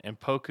transition. And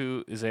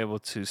Poku is able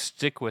to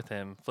stick with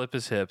him, flip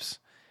his hips,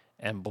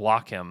 and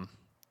block him.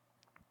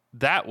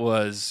 That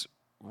was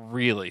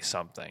really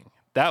something.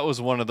 That was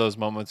one of those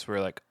moments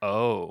where like,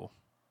 oh,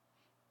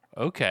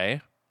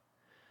 okay.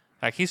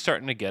 Like, he's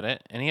starting to get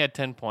it. And he had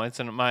 10 points.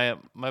 And my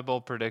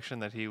bold prediction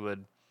that he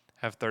would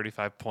have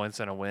 35 points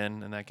and a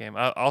win in that game.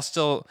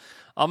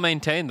 I'll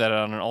maintain that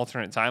on an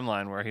alternate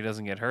timeline where he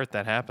doesn't get hurt,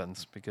 that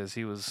happens, because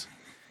he was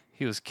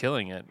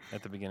killing it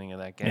at the beginning of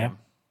that game. Yeah.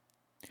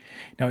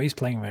 No, he's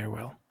playing very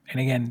well. And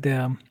again,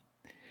 the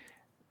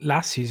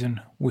last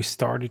season we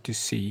started to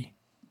see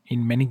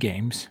in many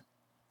games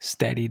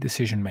steady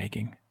decision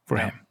making for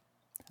him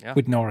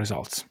with no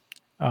results.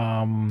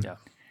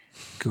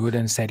 Good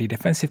and steady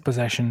defensive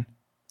possession,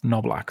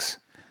 no blocks.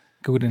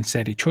 Good and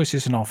steady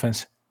choices in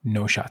offense,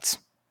 no shots.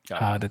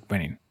 That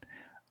went in.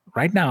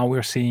 Right now,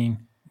 we're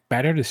seeing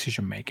better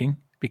decision making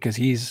because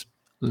he's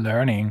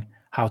learning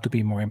how to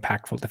be more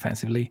impactful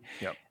defensively.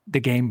 Yep. The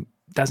game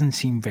doesn't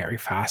seem very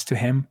fast to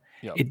him.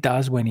 Yep. It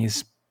does when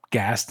he's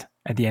gassed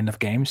at the end of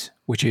games,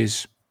 which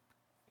is,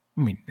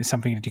 it's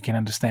something that you can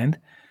understand.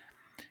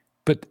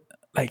 But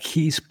like,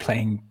 he's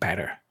playing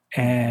better.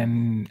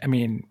 And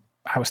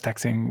I was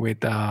texting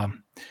with a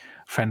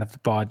friend of the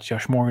pod,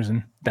 Josh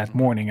Morrison, that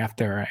morning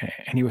after,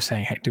 and he was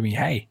saying to me,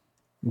 hey,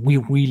 we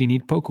really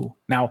need Poku.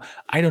 Now,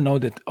 I don't know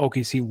that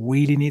OKC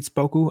really needs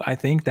Poku. I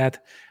think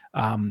that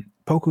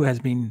Poku has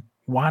been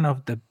one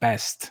of the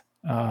best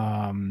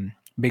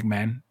big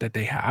men that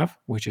they have,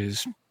 which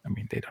is,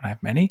 they don't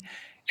have many,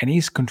 and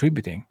he's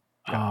contributing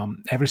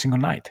every single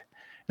night.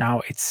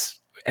 Now, it's,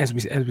 as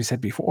we said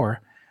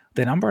before,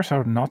 the numbers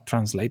are not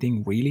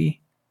translating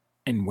really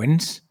in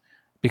wins,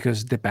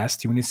 because the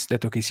best units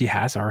that OKC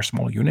has are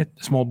small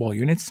ball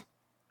units.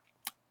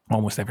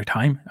 Almost every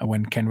time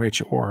when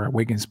Kenrich or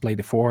Wiggins play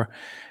the 4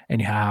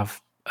 and you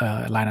have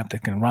a lineup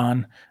that can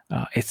run,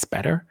 it's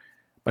better.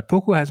 But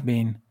Poku has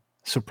been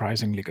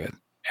surprisingly good,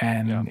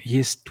 and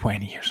he's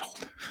 20 years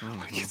old.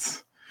 Like,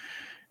 it's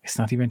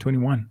not even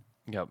 21.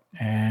 Yep.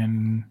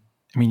 And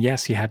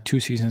yes, he had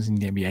 2 seasons in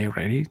the NBA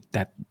already.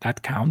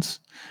 That counts.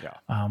 Yeah.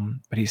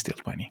 But he's still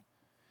 20.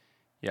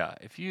 Yeah.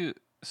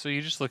 So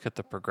you just look at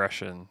the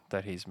progression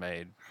that he's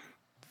made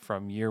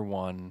from year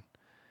 1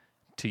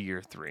 to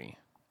year 3.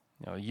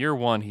 Year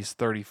 1, he's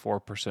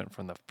 34%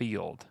 from the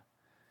field.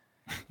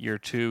 Year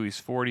 2, he's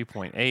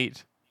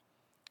 40.8.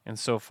 And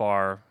so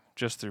far,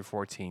 just through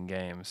 14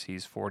 games,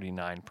 he's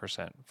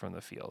 49% from the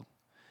field.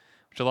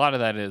 Which a lot of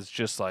that is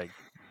just like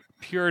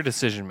pure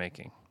decision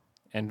making.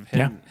 And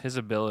his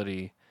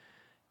ability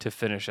to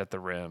finish at the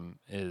rim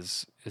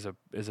is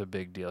a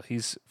big deal.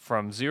 He's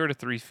from 0 to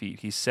 3 feet,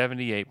 he's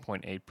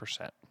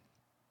 78.8%.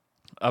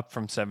 Up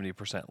from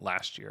 70%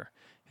 last year.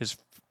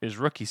 His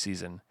rookie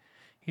season,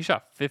 he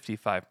shot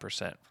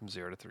 55% from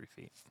 0 to 3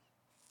 feet.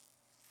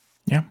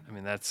 Yeah.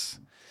 That's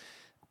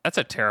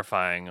a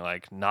terrifying,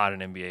 like, not an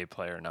NBA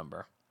player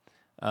number.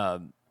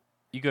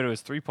 You go to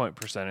his 3-point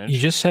percentage. You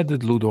just said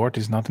that Lu Dort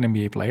is not an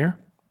NBA player?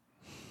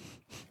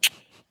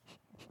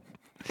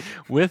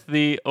 With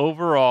the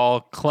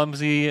overall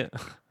clumsy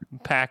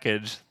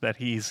package that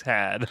he's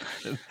had,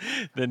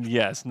 then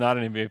yes, not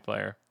an NBA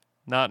player.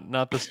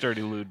 Not the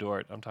sturdy Lu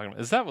Dort I'm talking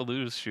about. Is that what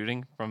Lu is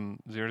shooting from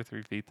 0 to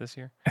 3 feet this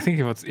year? I think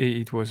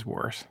it was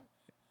worse.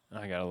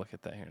 I got to look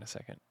at that here in a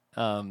second.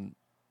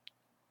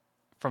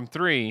 From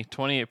 3,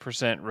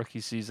 28%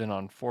 rookie season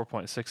on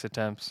 4.6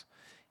 attempts.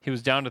 He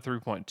was down to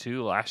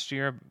 3.2 last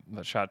year,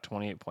 but shot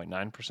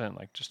 28.9%,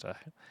 like just a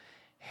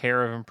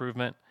hair of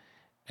improvement.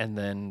 And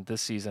then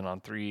this season on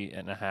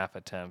 3.5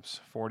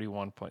 attempts,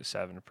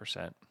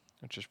 41.7%,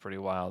 which is pretty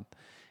wild.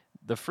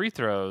 The free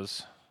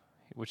throws,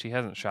 which he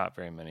hasn't shot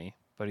very many,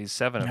 but he's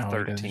 7 of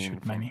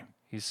 13.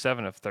 He's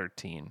 7 of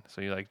 13,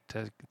 so he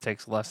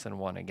takes less than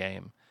 1 a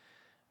game,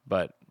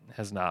 but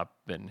has not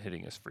been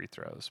hitting his free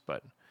throws.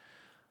 But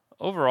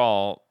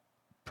overall,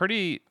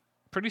 pretty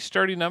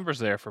sturdy numbers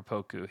there for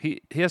Poku.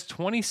 He has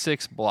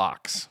 26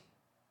 blocks.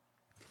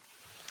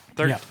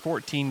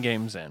 14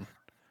 games in.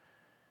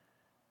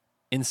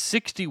 In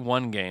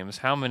 61 games,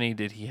 how many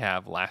did he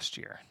have last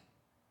year?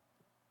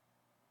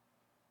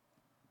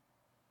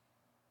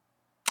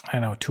 I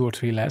don't know, 2 or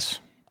 3 less.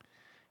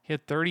 He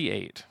had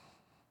 38.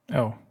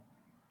 Oh.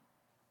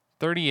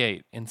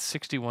 38 in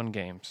 61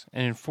 games.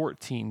 And in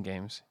 14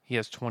 games, he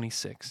has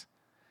 26.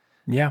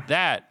 Yeah.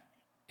 That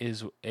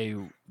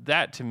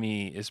to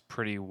me is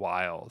pretty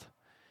wild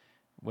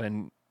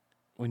when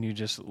you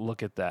just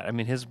look at that. I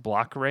mean, his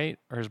block rate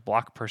or his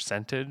block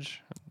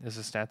percentage is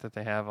a stat that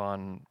they have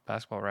on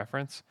Basketball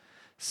Reference,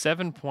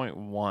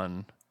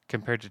 7.1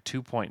 compared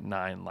to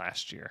 2.9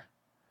 last year.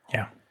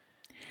 Yeah.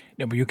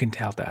 Yeah, but you can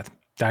tell that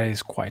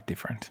is quite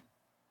different.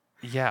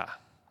 Yeah.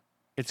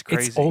 It's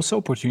crazy. It's also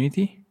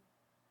opportunity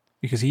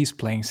because he's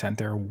playing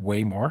center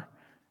way more.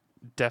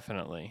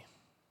 Definitely.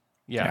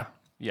 Yeah,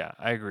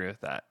 I agree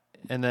with that.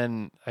 And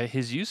then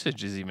his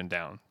usage is even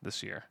down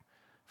this year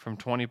from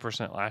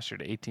 20% last year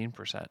to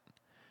 18%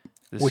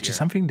 this Which year. is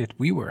something that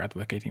we were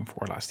advocating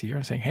for last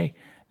year, saying, hey,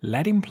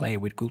 let him play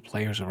with good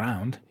players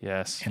around.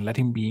 Yes. And let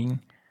him be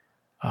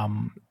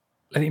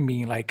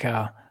like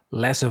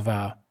less of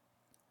a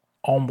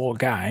on-ball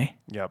guy.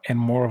 Yep. And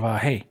more of a,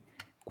 hey,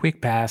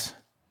 quick pass,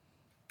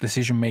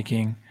 decision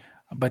making,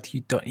 but he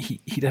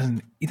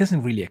doesn't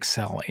really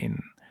excel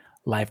in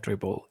live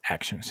dribble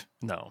actions.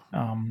 No.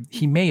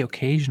 He may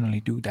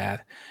occasionally do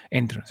that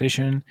in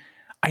transition.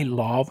 I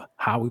love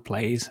how he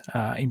plays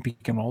in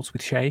pick and rolls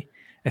with Shai.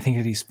 I think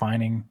that he's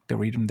finding the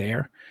rhythm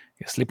there.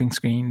 He's slipping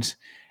screens,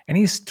 and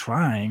he's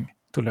trying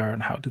to learn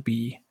how to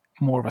be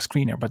more of a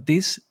screener. But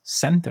this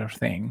center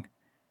thing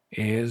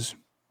is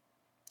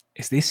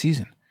this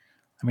season.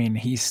 I mean,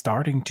 he's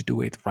starting to do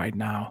it right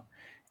now,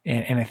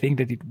 and I think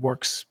that it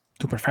works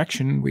to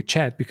perfection with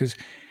Chet because,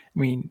 I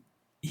mean,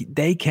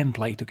 they can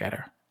play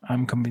together.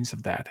 I'm convinced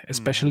of that,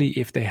 especially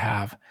if they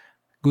have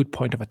good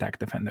point of attack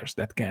defenders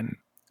that can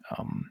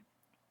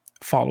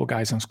follow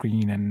guys on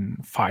screen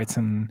and fights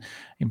and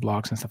in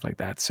blocks and stuff like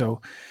that.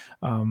 So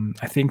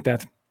I think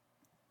that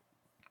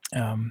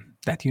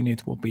that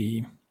unit will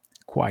be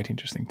quite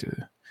interesting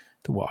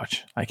to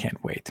watch. I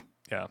can't wait.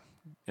 Yeah.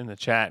 In the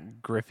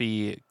chat,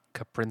 Griffey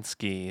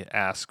Kaprinsky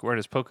asks, where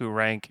does Poku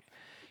rank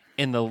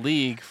in the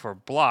league for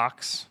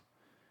blocks?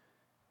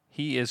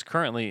 He is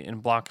currently in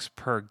blocks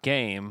per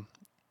game.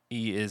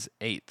 He is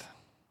 8th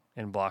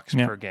in blocks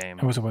per game.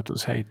 I was about to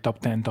say top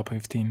 10, top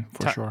 15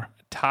 for sure.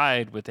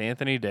 Tied with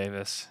Anthony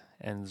Davis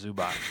and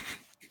Zubac.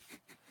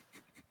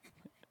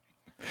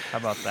 How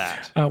about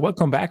that?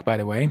 Welcome back, by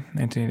the way.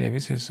 Anthony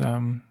Davis is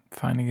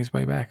finding his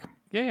way back.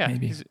 Yeah.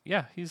 Maybe.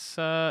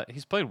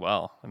 He's played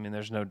well. I mean,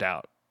 there's no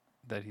doubt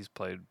that he's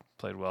played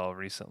well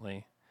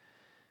recently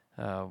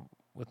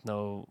with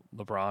no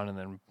LeBron and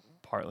then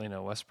partly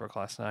no Westbrook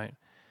last night.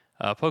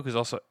 Poku's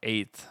also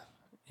 8th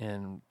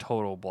in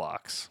total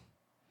blocks.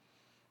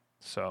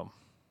 So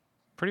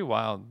pretty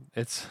wild.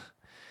 It's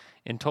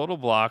in total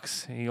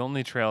blocks. He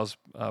only trails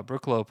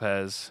Brook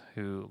Lopez,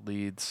 who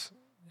leads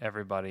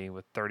everybody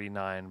with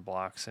 39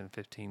 blocks in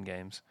 15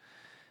 games.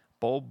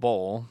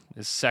 Bol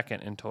is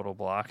 2nd in total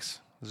blocks.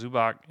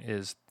 Zubac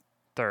is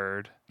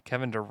 3rd.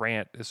 Kevin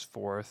Durant is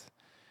 4th.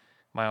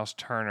 Miles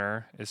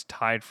Turner is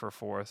tied for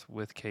 4th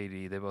with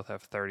KD. They both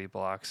have 30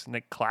 blocks.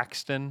 Nick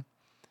Claxton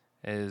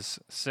is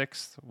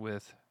 6th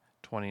with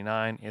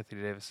 29.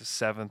 Anthony Davis is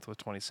 7th with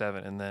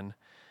 27. And then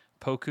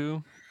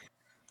Poku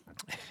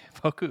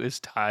is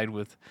tied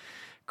with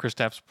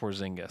Kristaps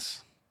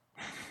Porzingis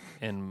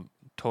in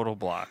total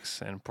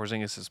blocks. And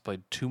Porzingis has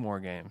played 2 more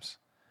games.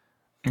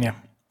 Yeah.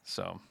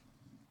 So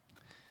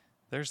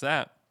there's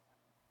that.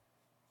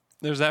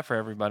 There's that for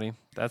everybody.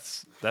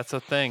 That's a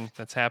thing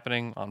that's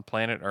happening on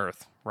planet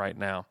Earth right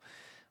now.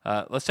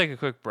 Let's take a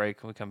quick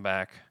break. When we come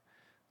back,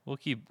 we'll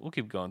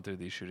keep going through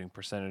these shooting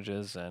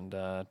percentages and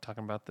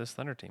talking about this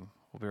Thunder team.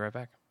 We'll be right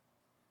back.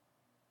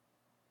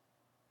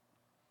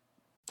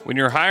 When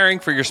you're hiring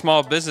for your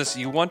small business,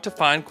 you want to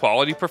find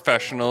quality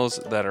professionals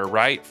that are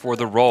right for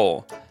the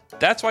role.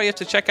 That's why you have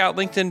to check out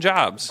LinkedIn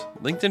Jobs.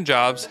 LinkedIn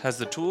Jobs has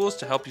the tools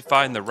to help you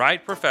find the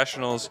right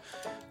professionals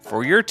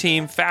for your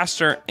team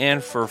faster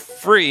and for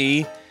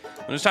free.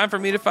 When it was time for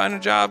me to find a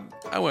job,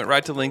 I went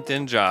right to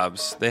LinkedIn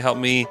Jobs. They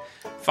helped me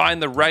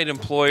find the right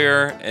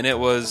employer, and it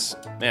was,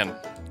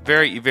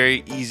 very,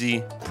 very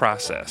easy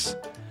process.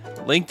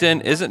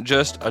 LinkedIn isn't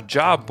just a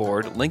job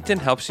board. LinkedIn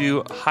helps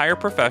you hire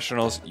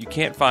professionals you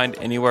can't find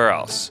anywhere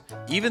else.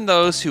 Even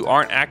those who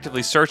aren't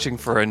actively searching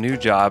for a new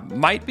job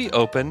might be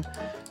open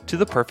to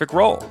the perfect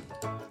role.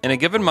 In a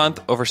given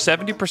month, over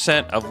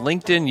 70% of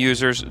LinkedIn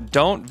users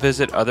don't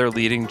visit other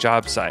leading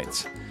job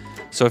sites.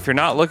 So if you're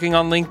not looking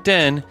on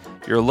LinkedIn,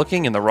 you're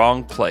looking in the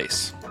wrong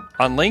place.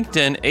 On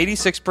LinkedIn,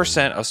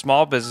 86% of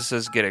small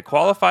businesses get a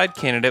qualified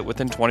candidate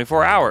within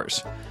 24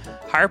 hours.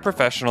 Hire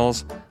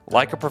professionals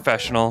like a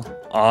professional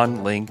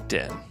on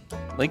LinkedIn.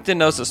 LinkedIn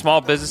knows that small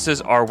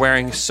businesses are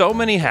wearing so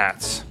many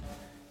hats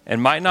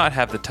and might not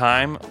have the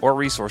time or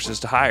resources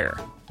to hire.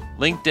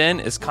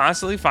 LinkedIn is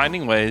constantly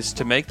finding ways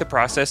to make the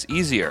process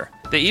easier.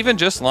 They even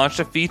just launched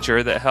a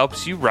feature that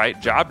helps you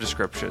write job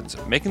descriptions,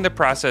 making the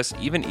process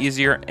even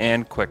easier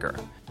and quicker.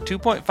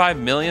 2.5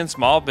 million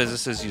small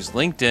businesses use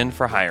LinkedIn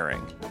for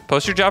hiring.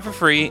 Post your job for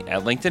free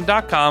at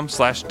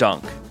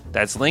linkedin.com/dunk.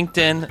 That's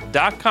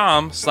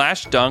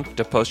linkedin.com/dunk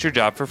to post your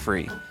job for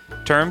free.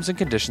 Terms and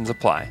conditions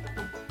apply.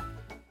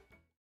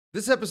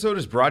 This episode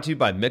is brought to you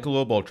by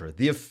Michelob Ultra,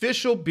 the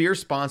official beer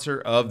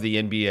sponsor of the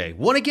NBA.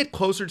 Want to get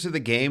closer to the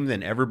game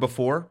than ever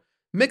before?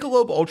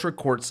 Michelob Ultra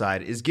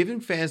Courtside is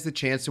giving fans the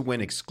chance to win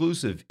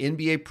exclusive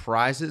NBA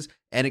prizes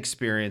and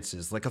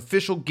experiences like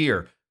official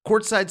gear,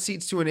 courtside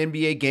seats to an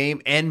NBA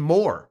game, and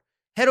more.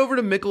 Head over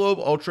to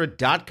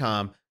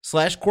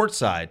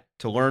MichelobUltra.com/courtside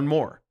to learn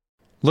more.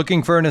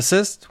 Looking for an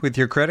assist with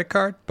your credit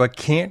card but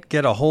can't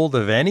get a hold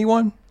of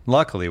anyone?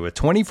 Luckily, with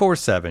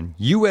 24/7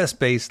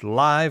 US-based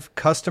live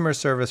customer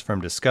service from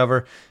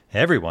Discover,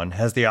 everyone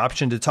has the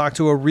option to talk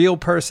to a real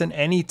person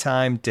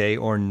anytime, day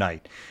or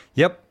night.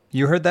 Yep,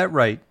 you heard that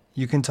right.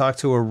 You can talk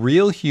to a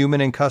real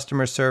human in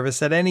customer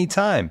service at any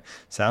time.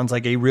 Sounds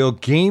like a real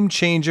game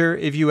changer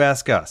if you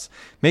ask us.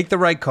 Make the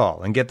right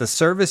call and get the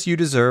service you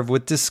deserve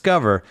with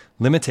Discover.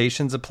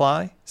 Limitations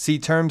apply. See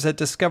terms at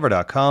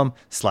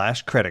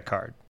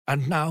discover.com/creditcard.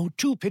 And now,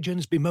 two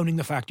pigeons bemoaning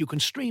the fact you can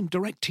stream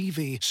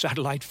DirecTV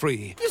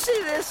satellite-free. You see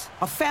this?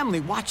 A family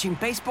watching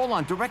baseball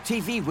on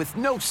DirecTV with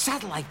no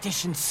satellite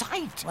dish in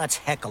sight. Let's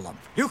heckle them.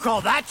 You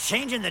call that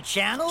changing the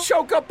channel?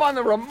 Choke up on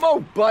the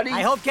remote, buddy.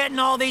 I hope getting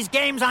all these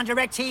games on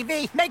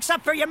DirecTV makes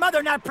up for your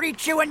mother not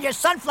pre-chewing your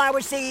sunflower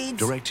seeds.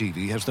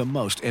 DirecTV has the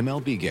most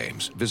MLB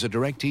games. Visit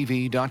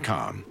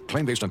DirecTV.com.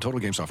 Claim based on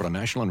total games offered on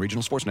national and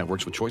regional sports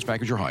networks with choice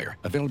package or higher.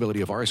 Availability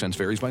of RSNs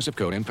varies by zip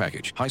code and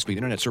package. High-speed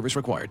internet service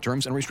required.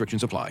 Terms and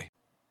restrictions apply.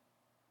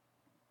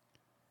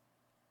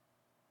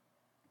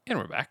 And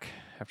we're back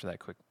after that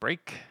quick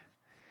break.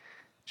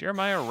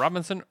 Jeremiah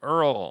Robinson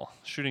Earl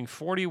shooting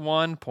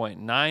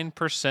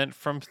 41.9%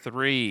 from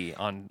three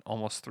on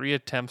almost 3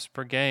 attempts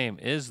per game.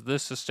 Is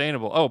this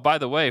sustainable? Oh, by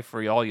the way,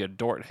 for all you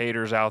Dort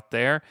haters out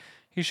there,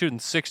 he's shooting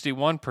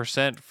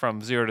 61%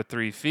 from 0 to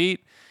 3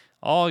 feet.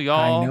 All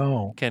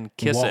y'all can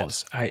kiss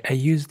it. I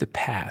used the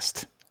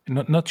past.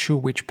 Not sure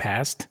which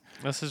past,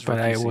 this is but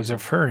I was season.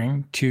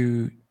 referring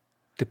to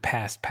the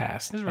past.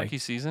 This is rookie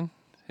season.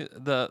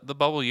 The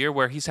bubble year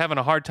where he's having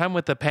a hard time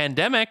with the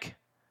pandemic.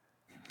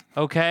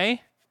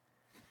 Okay.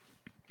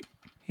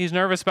 He's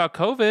nervous about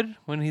COVID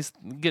when he's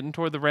getting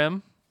toward the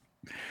rim.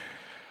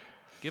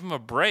 Give him a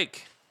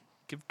break.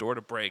 Give Dort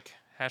a break.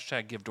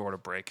 Hashtag give Dort a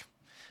break.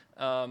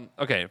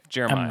 Okay,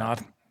 Jeremiah. I'm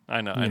not.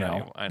 I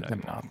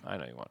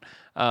know you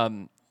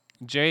won't.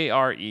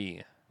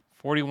 JRE,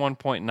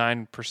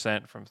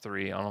 41.9% from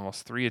three on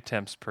almost 3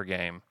 attempts per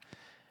game.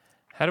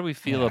 How do we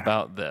feel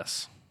about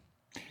this?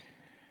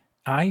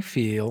 I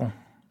feel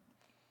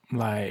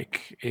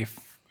like if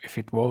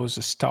it was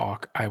a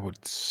stock, I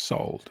would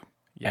sold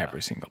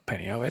every single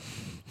penny of it.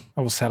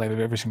 I will sell it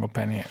every single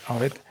penny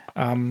of it.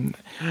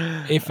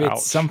 If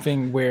it's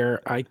something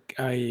where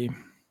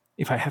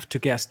if I have to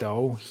guess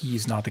though,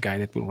 he's not the guy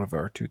that will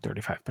revert to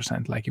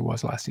 35% like he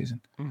was last season.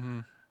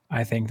 Mm-hmm.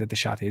 I think that the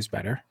shot is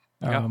better.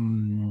 Yep.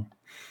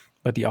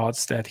 But the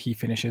odds that he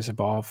finishes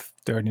above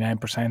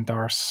 39%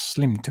 are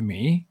slim to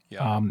me.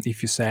 Yeah.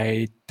 If you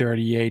say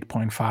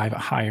 38.5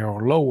 higher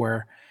or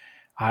lower,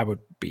 I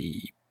would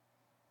be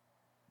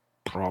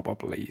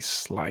probably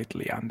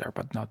slightly under,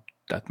 but not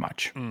that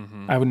much.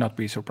 Mm-hmm. I would not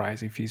be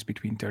surprised if he's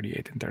between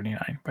 38 and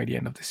 39 by the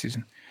end of the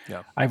season.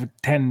 Yeah. I would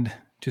tend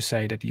to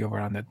say that the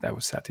over-under that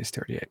was set is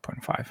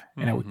 38.5,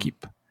 and I would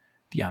keep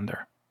the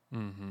under.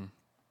 Mm-hmm.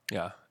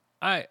 Yeah,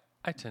 I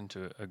tend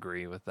to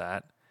agree with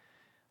that.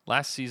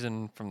 Last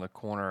season from the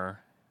corners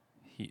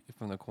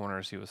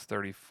he was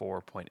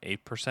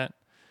 34.8%.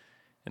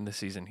 In this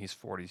season he's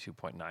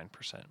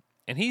 42.9%.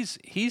 And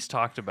he's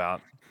talked about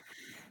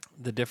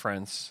the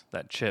difference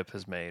that Chip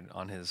has made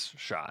on his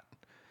shot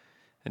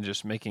and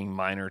just making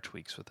minor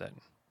tweaks with it.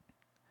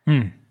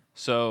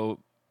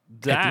 So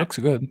that it looks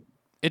good.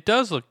 It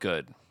does look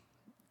good.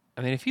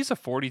 I mean, if he's a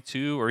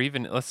 42 or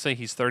even let's say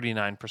he's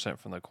 39%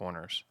 from the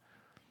corners,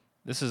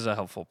 this is a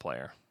helpful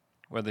player.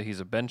 Whether he's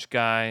a bench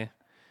guy,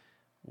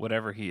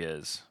 whatever he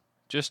is,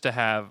 just to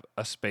have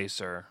a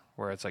spacer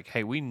where it's like,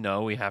 hey, we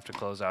know we have to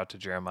close out to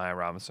Jeremiah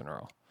Robinson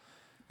Earl.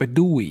 But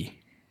do we?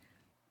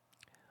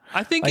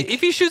 I think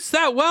if he shoots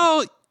that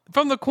well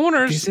from the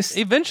corners,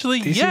 eventually,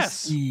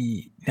 yes.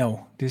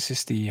 This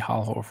is the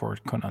Al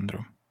Horford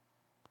conundrum,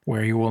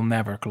 where you will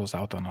never close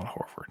out on Al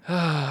Horford.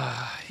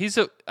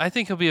 I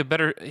think he'll be a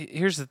better.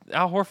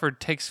 Al Horford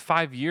takes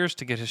 5 years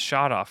to get his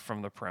shot off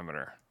from the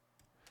perimeter.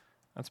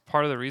 That's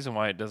part of the reason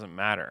why it doesn't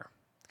matter.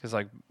 Because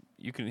like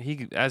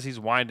as he's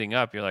winding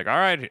up, you're like, all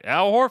right,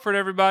 Al Horford,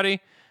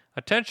 everybody,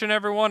 attention,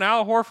 everyone,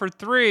 Al Horford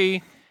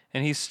 3,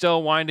 and he's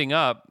still winding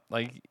up.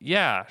 Like,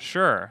 yeah,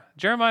 sure.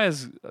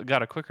 Jeremiah's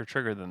got a quicker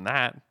trigger than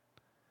that.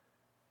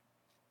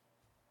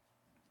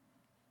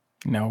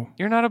 No.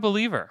 You're not a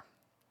believer.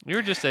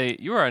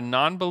 You are a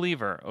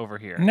non-believer over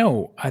here.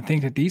 No, I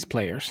think that these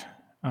players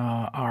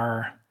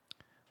are.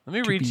 Let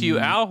me read to you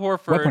Al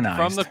Horford weaponized.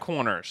 from the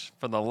corners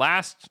for the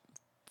last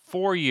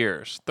 4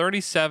 years: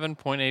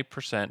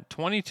 37.8%,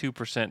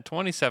 22%,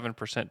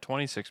 27%,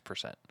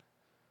 26%.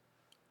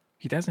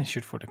 He doesn't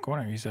shoot for the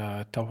corner. He's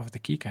a top of the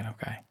key kind of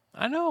guy.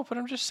 I know, but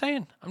I'm just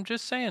saying. I'm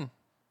talking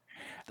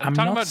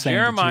not about saying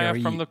Jeremiah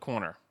that from the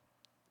corner.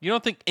 You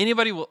don't think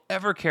anybody will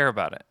ever care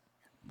about it?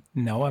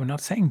 No, I'm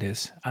not saying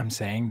this. I'm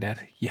saying that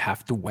you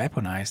have to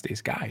weaponize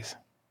these guys.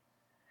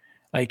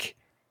 Like,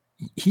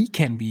 he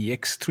can be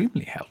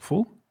extremely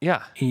helpful.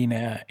 Yeah. In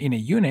a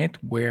unit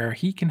where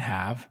he can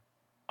have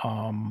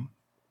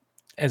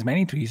as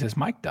many threes as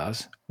Mike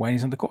does when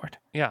he's on the court.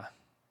 Yeah.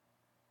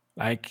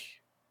 Like,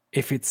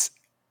 if it's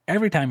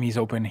every time he's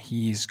open,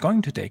 he's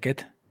going to take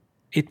it,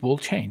 it will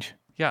change.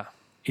 Yeah.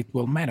 It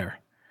will matter.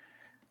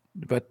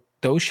 But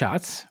those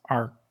shots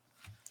are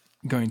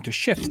going to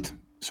shift,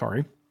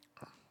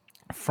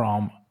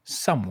 from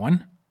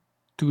someone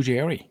to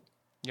JRE.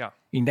 Yeah.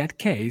 In that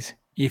case,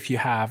 if you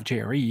have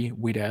JRE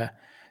with a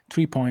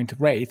 3-point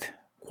rate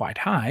quite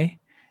high,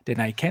 then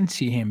I can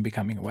see him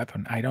becoming a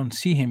weapon. I don't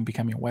see him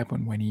becoming a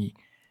weapon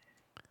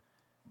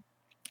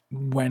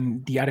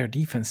when the other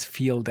defense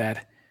feel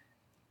that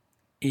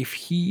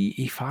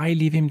if I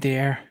leave him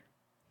there,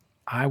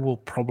 I will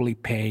probably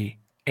pay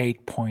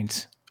 8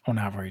 points on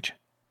average,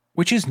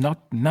 which is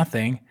not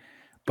nothing.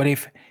 But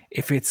if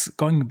it's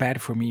going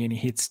bad for me and he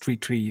hits 3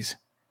 threes,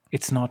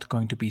 it's not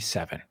going to be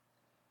 7.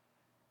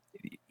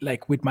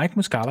 Like with Mike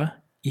Muscala,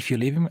 if you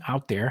leave him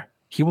out there,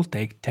 he will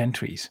take 10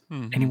 threes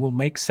and he will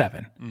make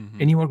 7,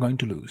 and you are going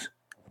to lose.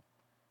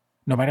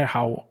 No matter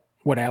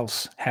what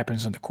else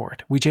happens on the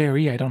court. With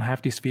JRE, I don't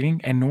have this feeling,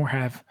 and nor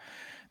have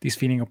this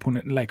feeling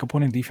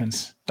opponent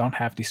defense don't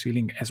have this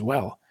feeling as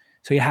well.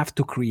 So you have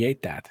to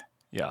create that.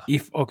 Yeah.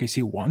 If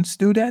OKC wants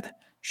to do that,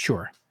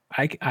 sure.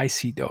 I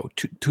see though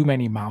too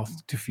many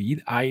mouths to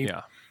feed. I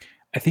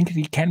think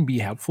he can be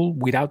helpful.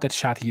 Without that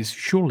shot, he is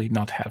surely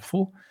not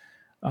helpful.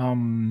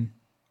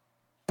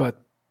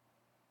 But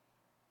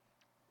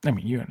I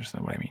mean, you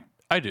understand what I mean.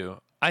 I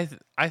do. I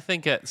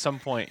think at some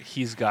point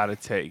he's got to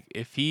take,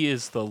 if he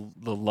is the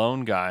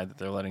lone guy that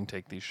they're letting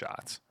take these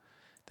shots,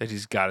 that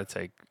he's got to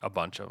take a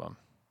bunch of them.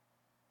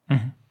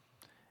 Mm-hmm.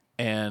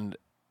 And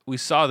we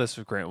saw this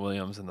with Grant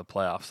Williams in the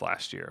playoffs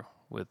last year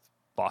with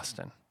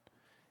Boston.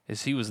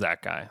 He was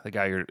that guy,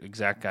 the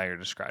exact guy you're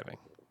describing.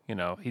 You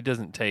know, he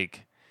doesn't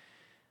take,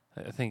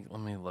 I think,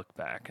 let me look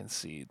back and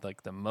see,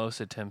 like the most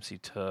attempts he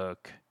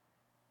took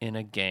in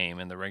a game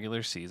in the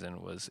regular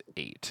season was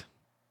 8.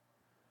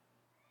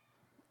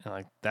 And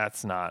like,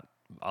 that's not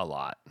a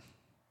lot.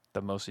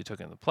 The most he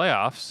took in the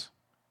playoffs,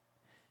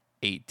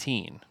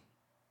 18.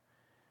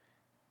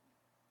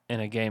 In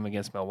a game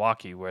against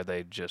Milwaukee where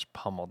they just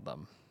pummeled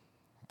them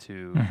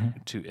to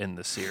end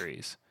the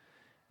series.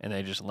 And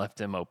they just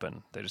left him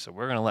open. They just said,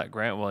 we're going to let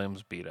Grant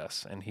Williams beat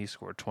us. And he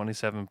scored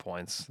 27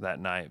 points that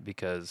night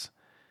because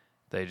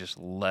they just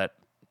let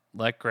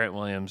Grant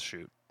Williams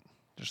shoot.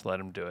 Just let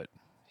him do it.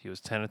 He was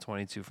 10 of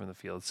 22 from the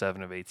field,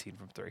 7 of 18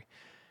 from 3.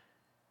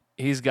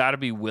 He's got to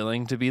be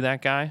willing to be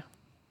that guy.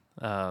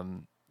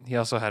 He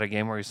also had a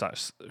game where he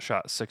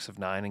shot 6 of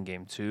 9 in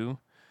game 2,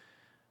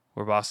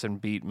 where Boston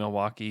beat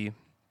Milwaukee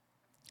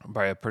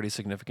by a pretty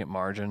significant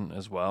margin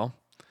as well.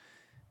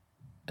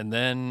 And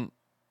then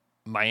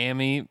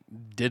Miami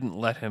didn't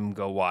let him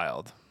go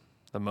wild.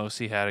 The most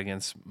he had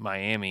against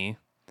Miami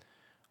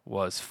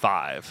was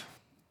 5.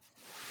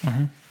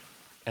 Mm-hmm.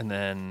 And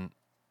then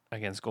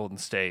against Golden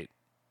State,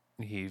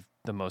 the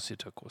most he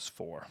took was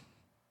 4.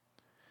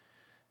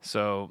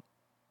 So,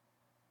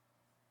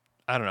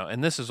 I don't know.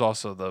 And this is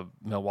also the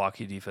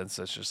Milwaukee defense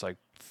that's just like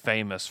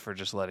famous for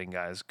just letting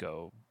guys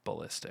go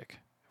ballistic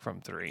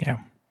from 3. Yeah.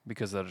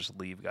 Because they'll just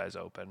leave guys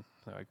open.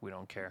 They're like, we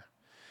don't care.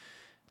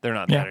 They're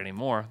not that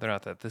anymore. They're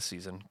not that this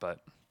season, but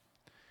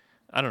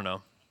I don't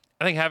know.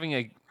 I think having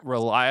a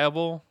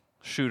reliable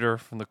shooter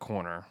from the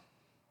corner,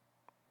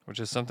 which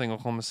is something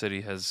Oklahoma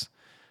City has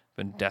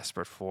been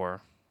desperate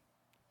for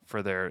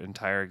their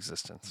entire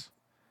existence,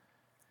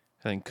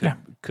 I think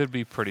could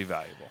be pretty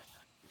valuable.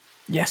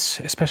 Yes,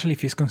 especially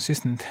if he's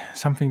consistent,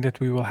 something that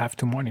we will have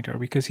to monitor,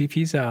 because if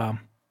he's I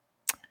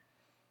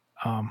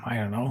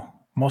don't know,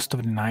 most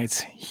of the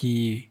nights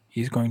he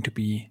is going to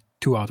be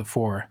 2 out of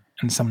 4,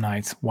 and some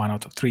nights 1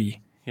 out of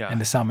 3. Yeah.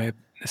 And the sum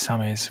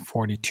is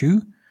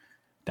 42.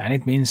 Then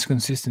it means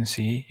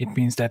consistency. It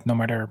means that no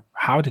matter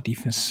how the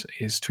defense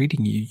is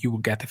treating you, you will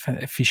get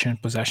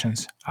efficient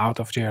possessions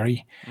out of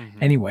JRE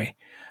anyway.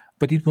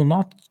 But it will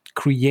not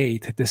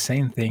create the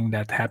same thing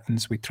that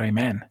happens with Tre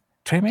Mann.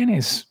 Tre Mann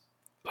is,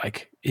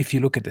 like, if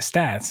you look at the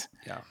stats,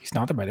 he's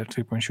not a better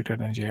 3-point shooter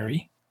than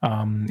JRE.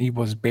 He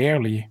was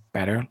barely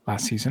better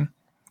last season.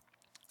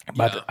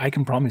 But I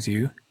can promise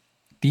you,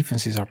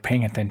 defenses are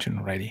paying attention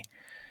already,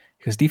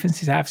 because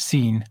defenses have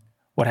seen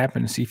what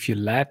happens if you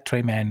let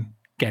Trey Mann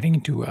getting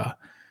into a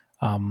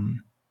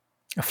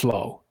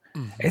flow.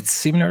 It's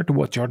similar to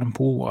what Jordan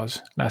Poole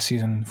was last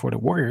season for the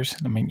Warriors.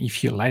 I mean,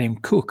 if you let him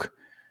cook,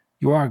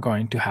 you are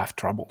going to have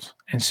troubles.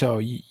 And so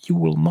you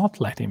will not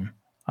let him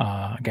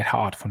get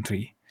hot from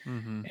three.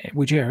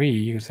 With Jerry,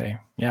 you say,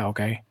 yeah,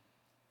 okay.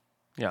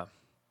 Yeah.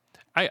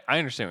 I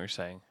understand what you're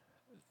saying.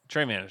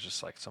 Trey Mann is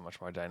just like so much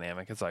more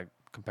dynamic. It's like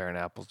comparing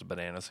apples to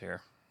bananas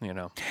here, you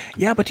know?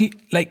 Yeah, but he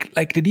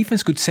like the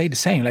defense could say the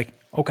same. Like,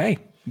 okay,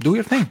 do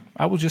your thing.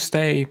 I will just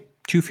stay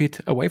 2 feet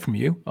away from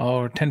you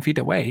or 10 feet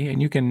away,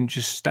 and you can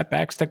just step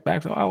back.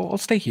 I'll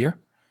stay here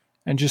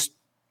and just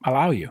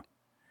allow you.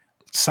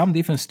 Some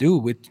defense do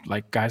with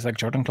like guys like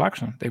Jordan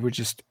Clarkson. They would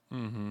just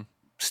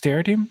stare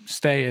at him,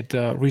 stay at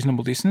a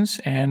reasonable distance,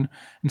 and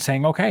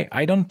saying, okay,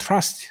 I don't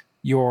trust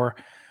your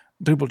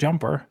dribble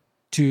jumper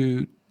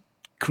to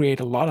create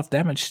a lot of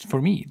damage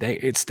for me.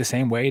 It's the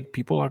same way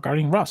people are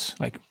guarding Russ.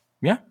 Like,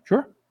 yeah,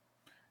 sure,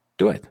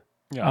 do it.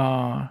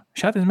 Yeah.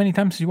 Shot as many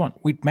times as you want.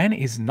 With men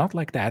is not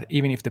like that,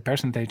 even if the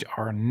percentage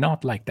are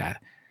not like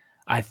that.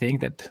 I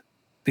think that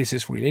this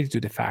is related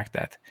to the fact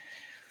that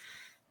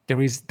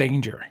there is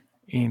danger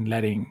in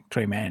letting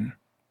Trey Mann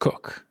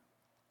cook.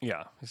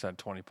 Yeah, he's had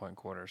 20-point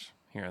quarters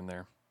here and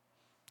there.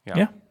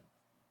 Yeah.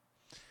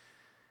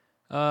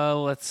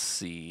 Let's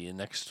see.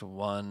 Next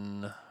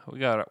one. We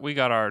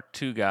got our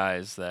two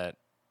guys that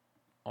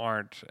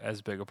aren't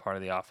as big a part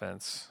of the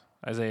offense.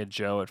 Isaiah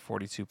Joe at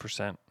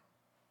 42%.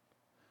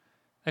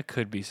 That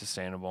could be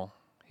sustainable.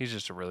 He's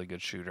just a really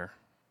good shooter.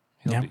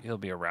 He'll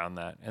be around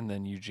that. And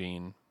then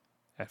Eugene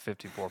at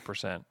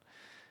 54%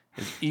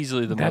 is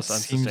easily the most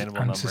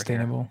unsustainable number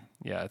here.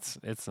 Yeah,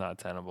 it's not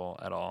tenable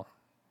at all.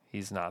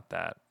 He's not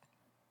that.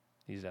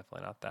 He's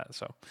definitely not that.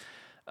 So,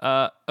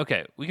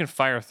 okay, we can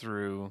fire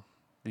through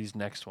these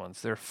next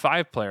ones. There are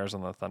 5 players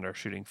on the Thunder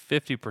shooting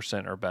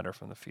 50% or better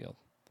from the field.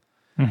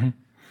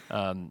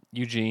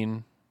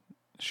 Eugene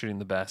shooting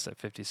the best at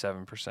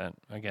 57%.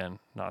 Again,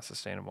 not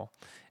sustainable.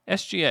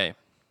 SGA,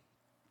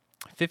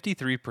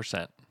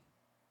 53%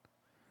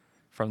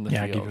 from the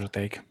field. Yeah, give it or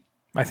take.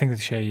 I think that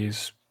Shea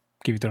is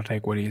give it or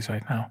take what he is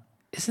right now.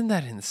 Isn't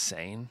that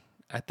insane?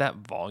 At that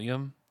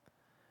volume,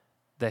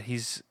 that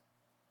he's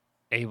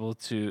able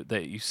to,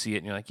 that you see it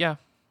and you're like, yeah,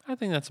 I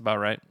think that's about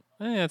right.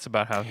 That's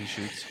about how he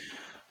shoots.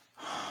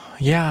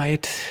 Yeah,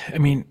 I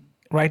mean,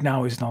 right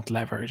now he's not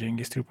leveraging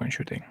his three-point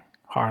shooting.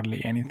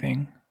 Hardly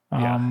anything.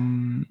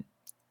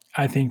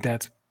 I think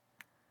that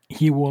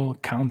he will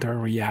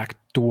counter-react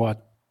to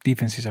what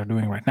defenses are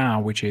doing right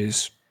now, which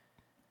is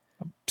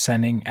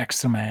sending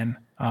extra man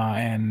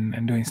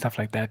and doing stuff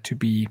like that to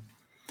be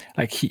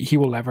like he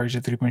will leverage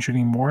the three-point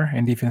shooting more,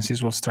 and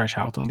defenses will stretch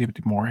out a little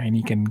bit more, and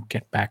he can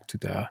get back to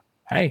the,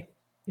 hey,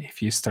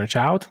 if you stretch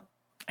out,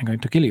 I'm going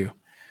to kill you.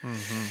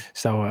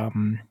 So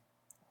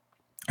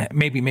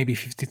maybe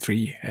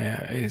 53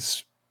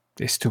 is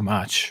too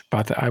much,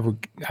 but I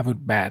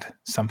would bet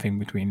something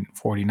between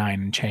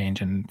 49 and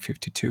change and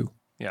 52.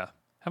 Yeah.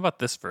 How about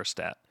this first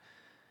stat?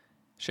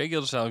 Shai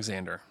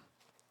Gilgeous-Alexander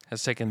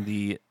has taken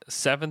the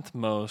 7th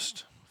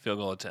most field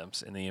goal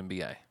attempts in the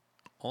NBA,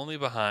 only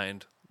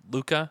behind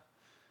Luka,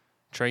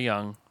 Trae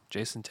Young,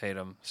 Jason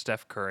Tatum,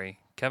 Steph Curry,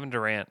 Kevin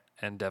Durant,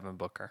 and Devin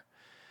Booker.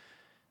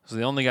 Those are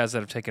the only guys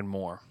that have taken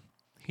more.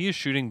 He is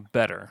shooting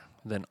better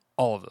than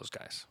all of those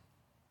guys.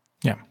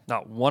 Yeah.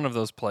 Not one of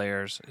those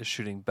players is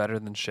shooting better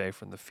than Shai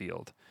from the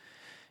field.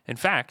 In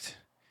fact,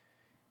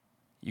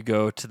 you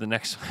go to the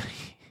next one.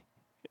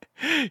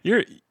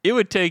 It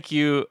would take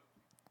you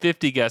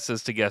 50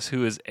 guesses to guess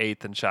who is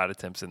 8th in shot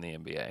attempts in the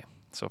NBA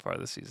so far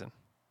this season.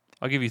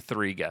 I'll give you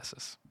 3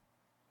 guesses.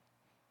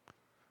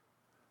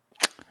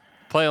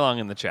 Play along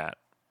in the chat.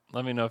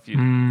 Let me know if you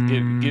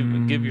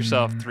give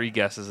yourself 3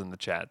 guesses in the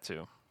chat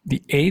too.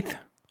 The 8th?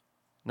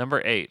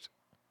 Number 8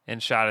 in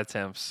shot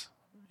attempts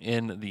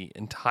in the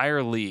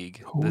entire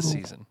league this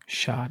season.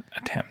 Shot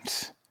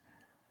attempts.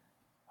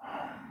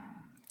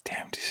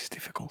 Damn, this is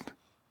difficult.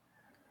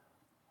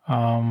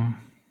 Can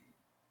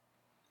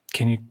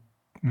you?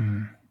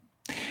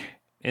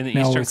 In the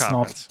Eastern Conference.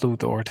 No, it's not Lou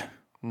Dort.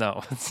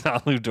 No, it's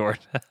not Lou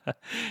Dort.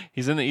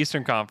 He's in the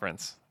Eastern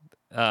Conference.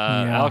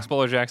 Alex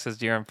Bowler-Jack says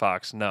De'Aaron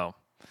Fox. No.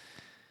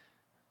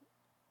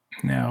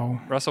 No.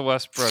 Russell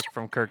Westbrook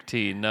from Kirk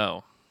T.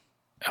 No.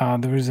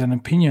 There is an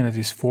opinion that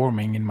is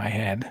forming in my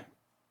head.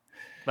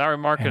 Larry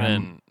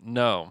Markkinen,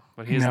 no,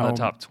 but he's in the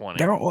top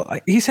 20.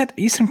 He said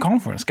Eastern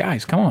Conference,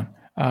 guys. Come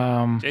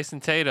on. Jason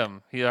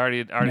Tatum, he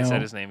already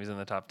said his name. He's in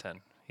the top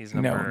 10. He's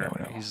number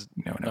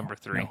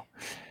 3.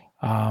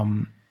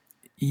 No.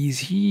 Is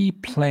he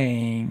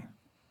playing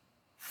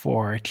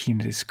for a team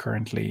that is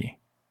currently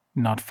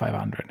not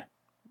 500?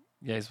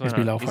 Yeah, he's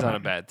on a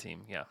bad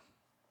team. Yeah.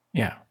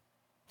 Yeah.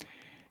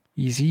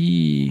 Is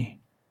he?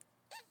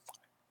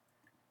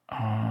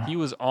 He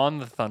was on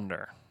the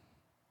Thunder.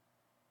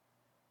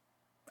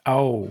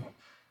 Oh.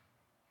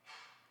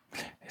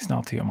 It's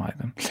not Theo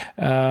Maiden.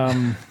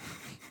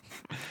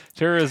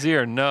 Terry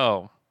Rozier,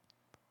 no.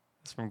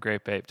 That's from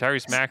Grape Ape.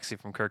 Tyrese Maxey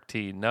from Kirk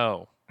T.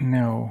 No.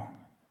 No.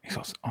 He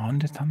was on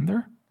the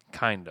Thunder?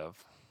 Kind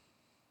of.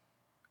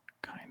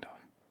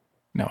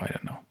 No, I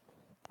don't know.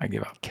 I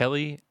give up.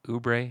 Kelly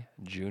Oubre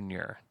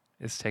Jr.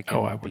 is taking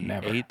I would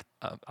never. 8th.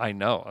 I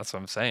know. That's what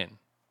I'm saying.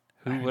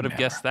 Who would have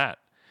guessed that?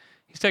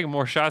 He's taking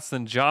more shots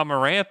than Ja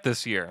Morant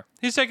this year.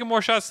 He's taking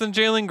more shots than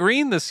Jalen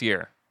Green this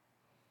year.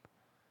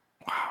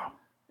 Wow.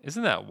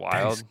 Isn't that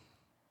wild? That is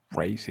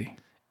crazy.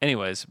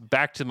 Anyways,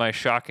 back to my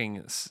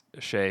shocking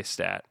Shea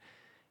stat.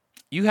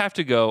 You have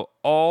to go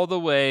all the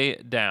way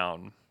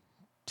down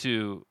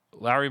to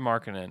Lauri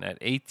Markkanen at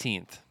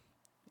 18th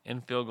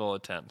in field goal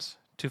attempts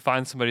to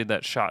find somebody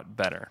that shot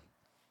better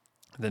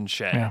than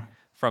Shea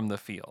from the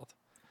field.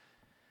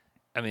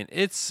 I mean,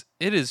 it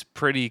is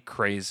pretty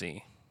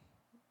crazy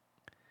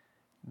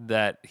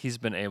that he's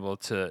been able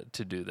to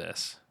do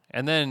this.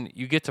 And then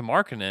you get to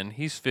Markkanen,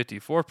 he's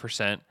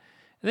 54%. And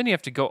then you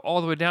have to go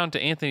all the way down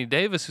to Anthony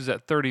Davis, who's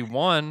at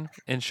 31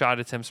 in shot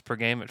attempts per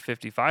game at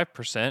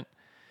 55%.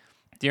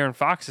 De'Aaron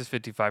Fox is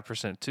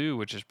 55% too,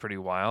 which is pretty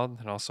wild.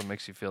 It also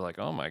makes you feel like,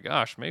 oh my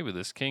gosh, maybe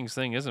this Kings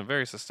thing isn't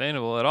very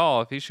sustainable at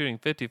all. If he's shooting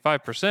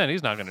 55%,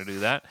 he's not going to do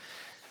that.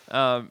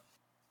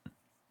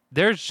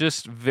 There's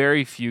just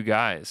very few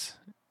guys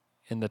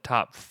in the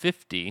top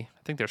 50.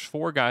 I think there's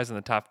 4 guys in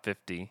the top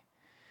 50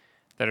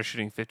 that are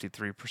shooting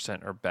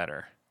 53% or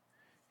better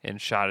in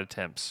shot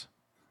attempts.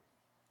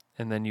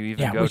 And then you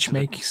even go which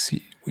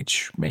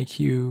make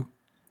you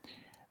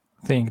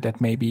think that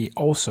maybe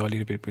also a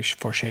little bit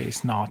for Shea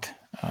is not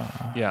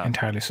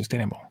entirely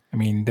sustainable. I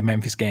mean, the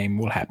Memphis game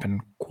will happen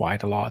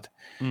quite a lot.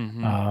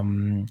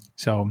 Mm-hmm.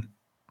 So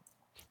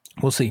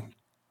we'll see.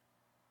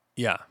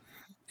 Yeah.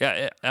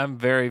 I'm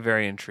very,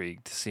 very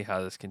intrigued to see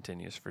how this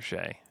continues for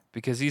Shea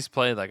because he's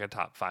played like a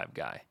top 5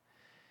 guy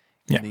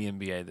in the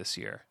NBA this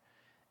year.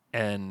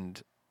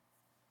 And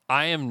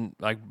I am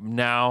like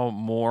now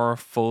more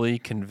fully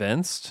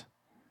convinced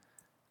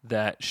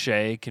that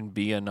Shea can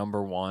be a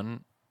number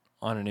 1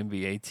 on an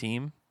NBA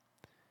team.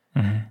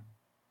 Mm-hmm.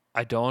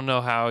 I don't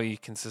know how he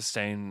can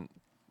sustain,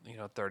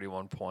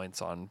 31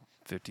 points on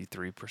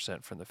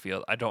 53% from the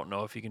field. I don't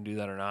know if he can do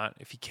that or not.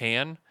 If he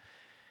can,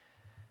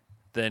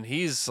 then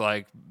he's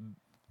like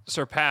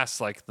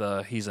surpassed like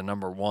he's a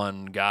number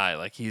 1 guy.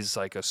 Like he's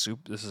like this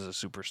is a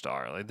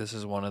superstar. Like this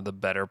is one of the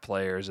better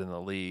players in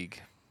the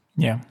league.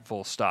 Yeah.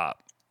 Full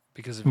stop.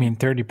 Because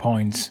 30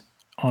 points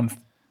on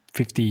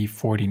 50,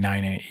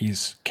 49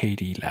 is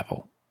KD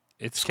level.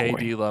 It's scoring.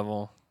 KD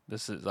level.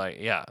 This is like,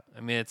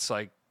 it's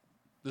like,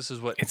 this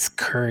is what it's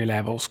Curry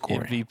level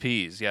scoring.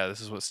 MVPs. Yeah,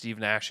 this is what Steve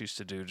Nash used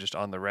to do just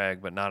on the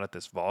reg, but not at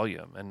this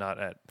volume and not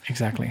at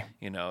exactly.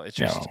 It's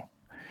just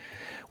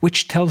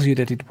which tells you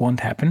that it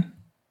won't happen,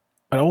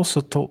 but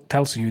also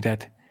tells you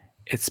that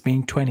it's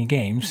been 20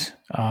 games.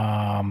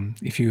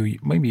 If you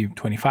maybe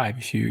 25,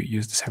 if you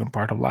use the second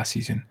part of last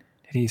season,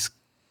 that he's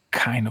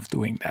kind of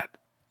doing that.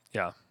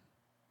 Yeah,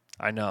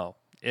 I know.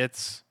 You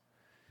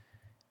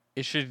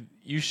should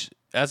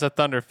as a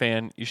Thunder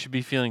fan, you should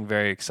be feeling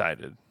very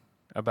excited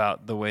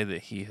about the way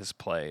that he has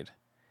played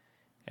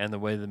and the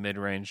way the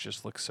mid-range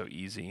just looks so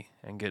easy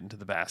and getting to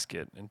the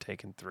basket and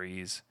taking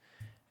threes.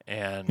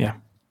 And,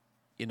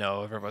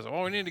 everybody's,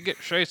 we need to get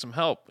Shea some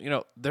help.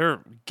 They're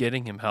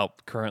getting him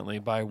help currently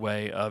by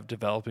way of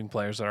developing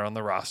players that are on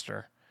the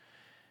roster.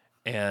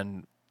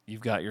 And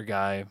you've got your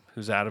guy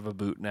who's out of a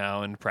boot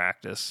now in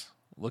practice,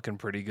 looking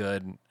pretty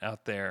good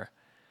out there.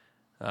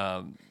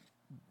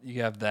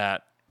 You have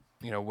that,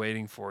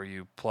 waiting for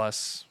you,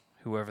 plus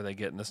whoever they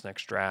get in this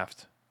next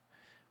draft,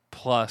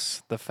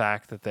 plus the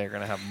fact that they're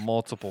going to have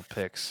multiple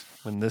picks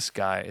when this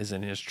guy is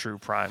in his true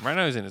prime. Right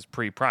now he's in his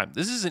pre-prime.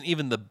 This isn't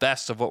even the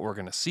best of what we're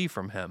going to see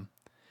from him.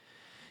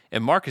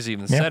 And Mark has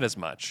even said as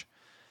much,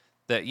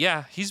 that,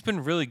 he's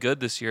been really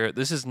good this year.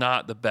 This is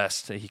not the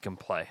best that he can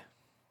play.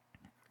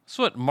 That's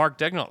what Mark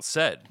Daigneault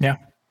said. Yeah.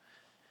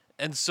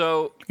 And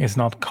so it's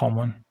not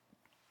common.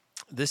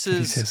 He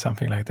says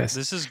something like this.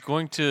 This is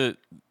going to,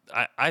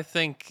 I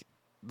think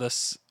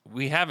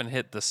we haven't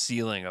hit the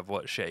ceiling of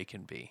what Shea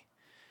can be.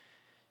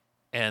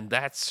 And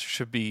that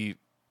should be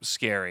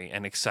scary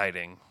and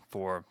exciting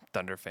for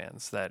Thunder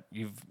fans that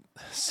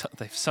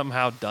they've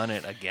somehow done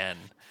it again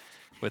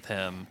with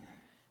him.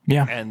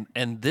 Yeah.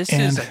 And this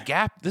is a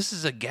gap. This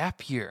is a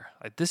gap year.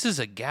 Like this is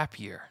a gap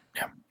year.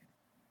 Yeah.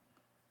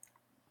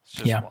 It's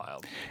just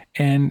wild.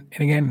 And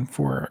again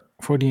for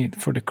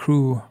the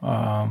crew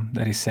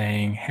that is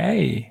saying,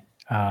 hey,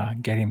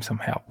 get him some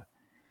help.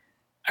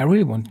 I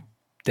really want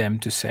them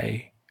to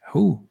say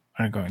who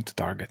are going to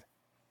target.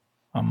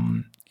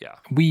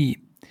 We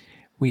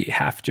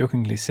half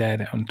jokingly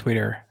said on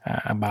Twitter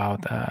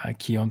about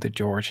Keontae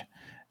George.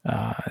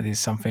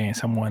 This is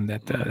someone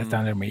that the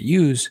Thunder may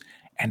use,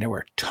 and there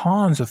were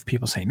tons of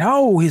people saying,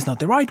 "No, he's not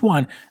the right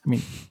one." I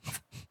mean,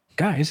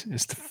 guys,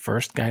 it's the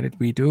first guy that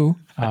we do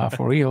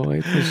for real.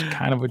 It was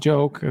kind of a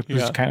joke. It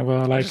was kind of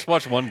a like. I just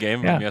watched one game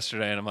of him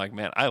yesterday, and I'm like,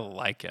 man, I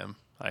like him.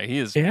 Like, he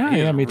is. Me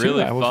really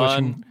too. I was fun.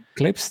 watching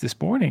clips this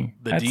morning.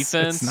 The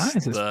defense, it's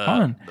nice. It's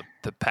fun.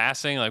 The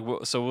passing,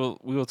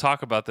 we will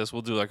talk about this.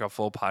 We'll do like a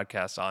full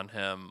podcast on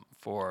him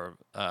for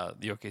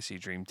the OKC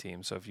Dream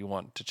Team. So if you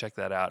want to check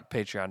that out,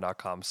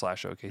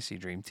 patreon.com/OKC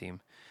Dream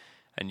Team,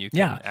 and you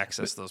can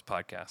access those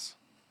podcasts.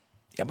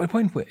 Yeah, but the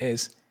point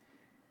is,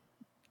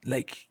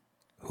 like,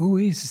 who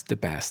is the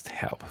best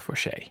help for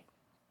Shai?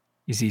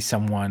 Is he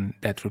someone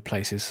that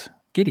replaces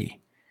Giddey?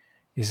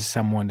 Is it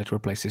someone that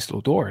replaces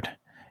Lou Dort?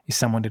 Is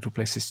someone that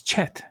replaces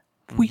Chet?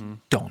 We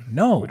don't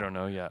know. We don't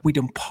know yet. We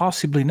don't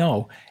possibly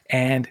know.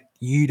 And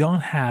you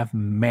don't have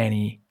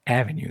many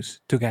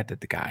avenues to get at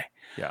the guy.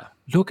 Yeah.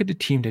 Look at the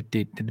team that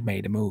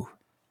made a move.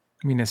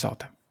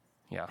 Minnesota.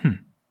 Yeah.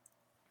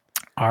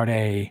 Are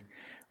they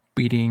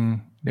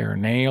beating their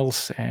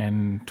nails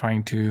and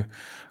trying to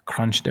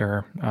crunch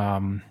their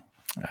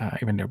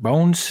even their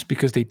bones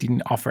because they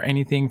didn't offer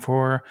anything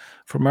for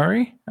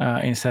Murray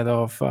instead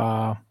of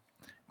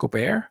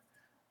Gobert?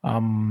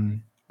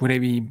 Would they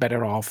be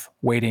better off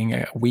waiting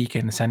a week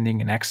and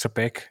sending an extra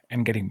pick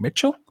and getting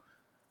Mitchell?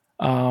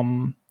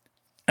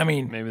 I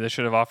mean, maybe they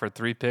should have offered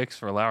 3 picks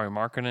for Lauri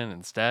Markkanen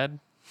instead.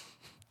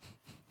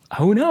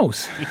 Who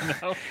knows?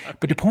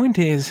 But the point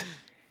is,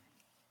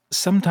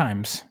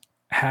 sometimes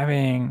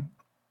having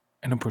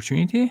an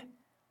opportunity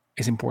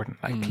is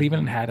important. Like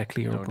Cleveland had a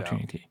clear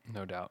opportunity.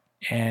 No doubt.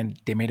 And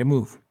they made a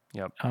move.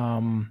 Yep.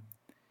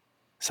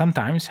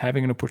 Sometimes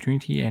having an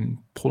opportunity and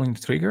pulling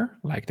the trigger,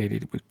 like they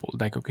did with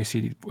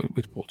OKC did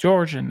with Paul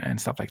George and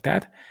stuff like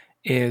that,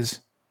 is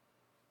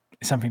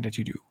something that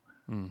you do.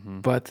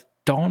 But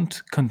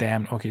don't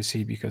condemn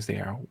OKC because they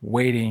are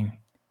waiting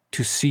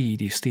to see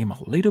this team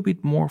a little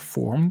bit more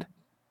formed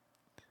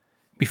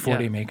before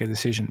they make a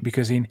decision.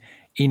 Because in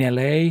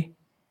LA,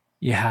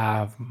 you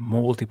have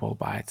multiple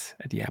bites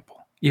at the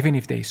apple. Even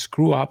if they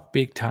screw up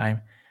big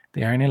time,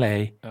 they are in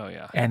LA. Oh,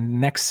 yeah. And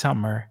next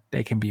summer,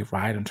 they can be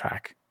right on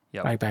track.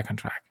 Yep. Right back on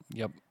track.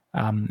 Yep.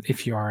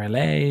 If you are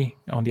LA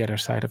on the other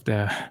side of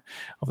the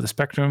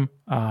spectrum,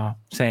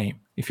 same.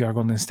 If you are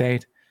Golden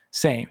State,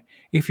 same.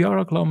 If you are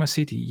Oklahoma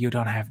City, you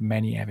don't have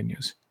many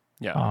avenues.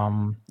 Yeah.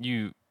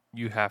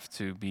 You have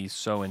to be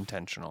so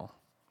intentional.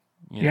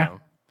 You know,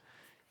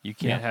 you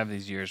can't have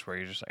these years where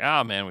you're just like,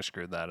 oh man, we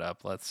screwed that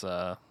up. Let's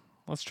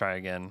try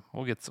again.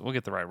 We'll get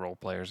the right role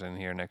players in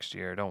here next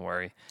year. Don't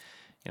worry.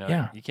 You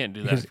know, you can't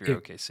do that if you're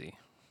OKC.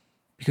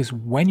 Because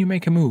when you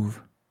make a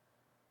move,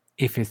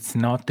 if it's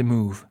not the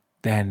move,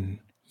 then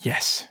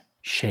yes,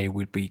 Shai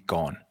will be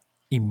gone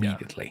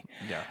immediately.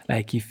 Yeah.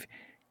 Like if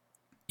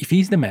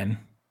he's the man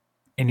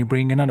and you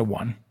bring another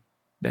one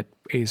that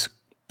is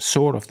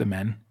sort of the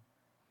man,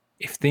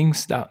 if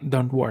things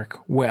don't work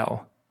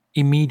well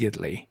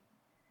immediately,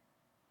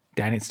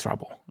 then it's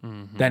trouble.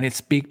 Then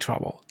it's big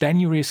trouble. Then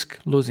you risk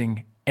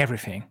losing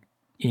everything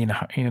in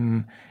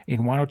 1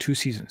 or 2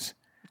 seasons.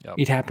 Yep.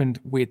 It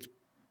happened with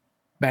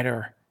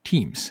better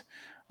teams.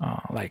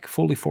 Like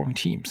fully formed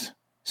teams,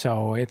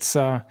 so it's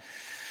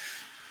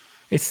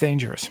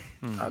dangerous.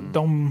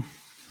 Don't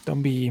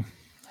be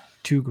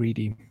too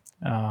greedy,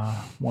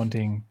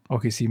 wanting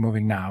OKC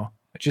moving now.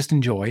 Just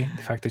enjoy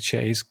the fact that Shai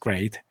is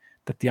great,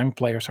 that the young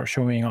players are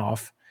showing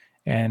off,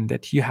 and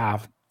that you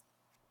have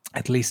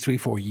at least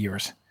 3-4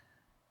 years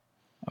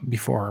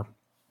before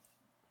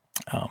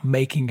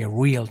making a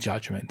real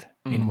judgment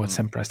in what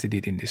Sam Presti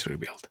did in this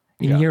rebuild.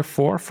 In year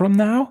 4 from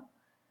now,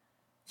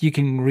 you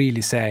can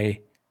really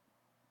say,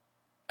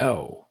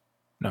 oh,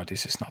 no,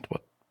 this is not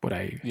what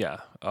I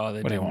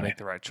they didn't make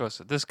the right choice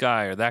with this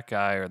guy or that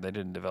guy, or they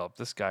didn't develop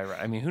this guy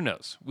right. I mean, who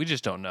knows? We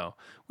just don't know.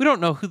 We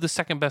don't know who the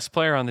second best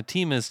player on the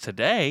team is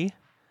today.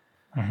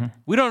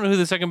 We don't know who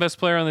the second best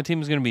player on the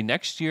team is going to be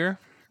next year.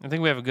 I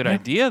think we have a good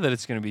idea that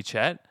it's going to be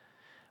Chet.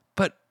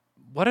 But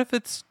what if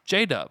it's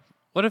J-Dub?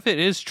 What if it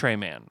is Trey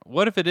Man?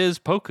 What if it is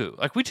Poku?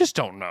 Like, we just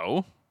don't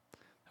know.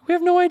 We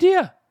have no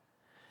idea.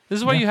 This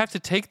is why you have to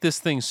take this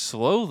thing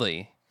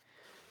slowly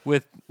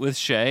with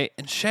Shai.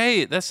 And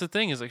Shai, that's the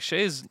thing, is like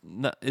Shai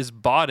is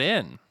bought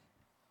in.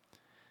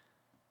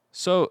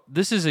 So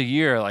this is a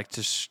year like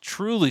to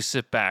truly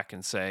sit back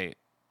and say,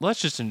 let's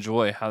just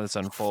enjoy how this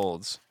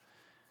unfolds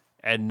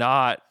and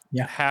not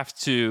have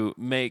to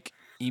make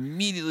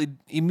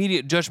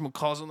immediate judgment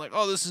calls on like,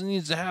 oh, this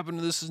needs to happen,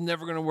 or this is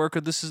never going to work,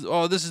 or this is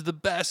the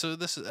best, or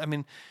this is, I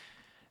mean,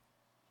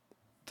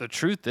 the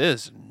truth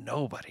is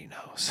nobody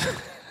knows.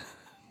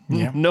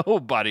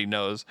 Nobody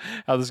knows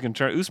how this is going to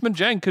turn. Ousmane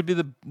Dieng could be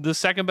the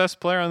second best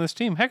player on this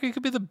team. Heck, he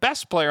could be the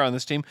best player on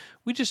this team.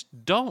 We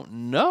just don't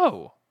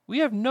know. We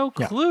have no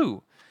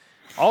clue.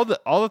 All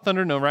the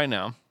Thunder know right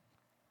now,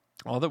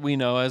 all that we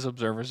know as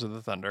observers of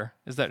the Thunder,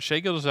 is that Shai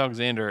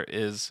Gilgeous-Alexander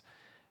is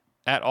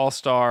at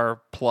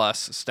All-Star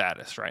plus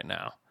status right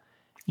now.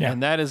 Yeah.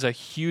 And that is a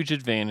huge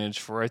advantage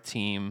for a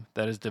team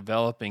that is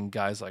developing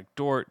guys like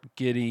Dort,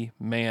 Giddey,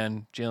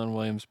 Mann, Jalen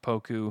Williams,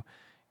 Poku,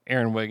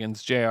 Aaron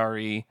Wiggins,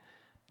 JRE,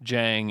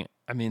 Jang.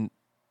 I mean,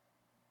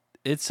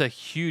 it's a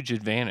huge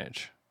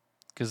advantage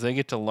because they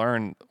get to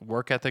learn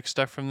work ethic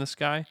stuff from this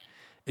guy.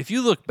 If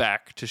you look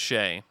back to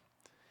Shai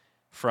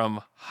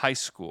from high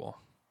school,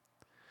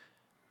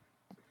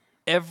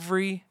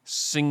 every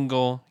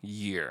single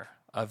year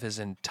of his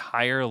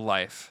entire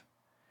life,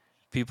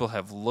 people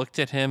have looked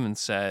at him and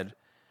said,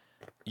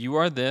 you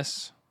are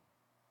this,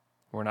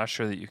 We're not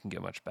sure that you can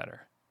get much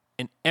better.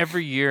 And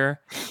every year,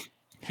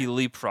 he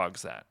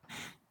leapfrogs that.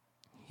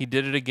 He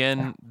did it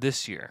again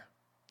this year.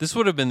 This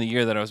would have been the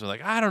year that I was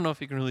like, I don't know if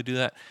he can really do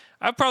that.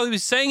 I'd probably be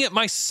saying it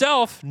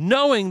myself,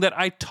 knowing that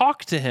I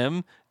talked to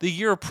him the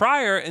year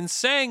prior and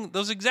saying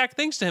those exact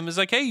things to him. It's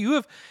like, hey,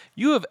 you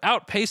have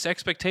outpaced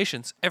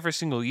expectations every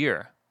single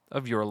year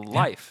of your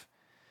life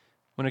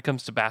when it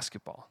comes to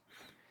basketball.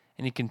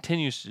 And he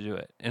continues to do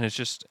it, and it's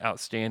just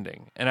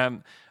outstanding.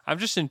 And I'm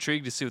just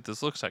intrigued to see what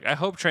this looks like. I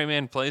hope Tre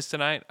Mann plays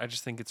tonight. I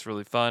just think it's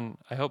really fun.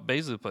 I hope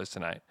Bazley plays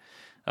tonight,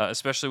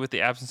 especially with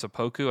the absence of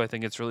Poku. I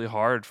think it's really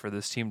hard for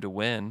this team to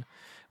win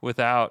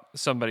without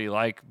somebody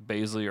like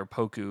Bazley or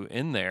Poku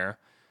in there,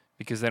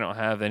 because they don't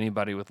have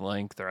anybody with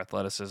length or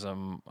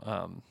athleticism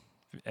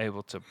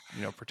able to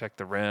protect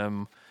the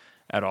rim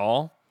at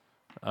all.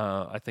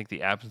 I think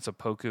the absence of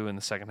Poku in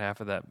the second half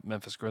of that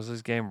Memphis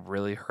Grizzlies game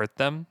really hurt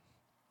them.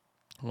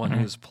 One,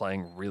 he was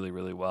playing really,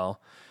 really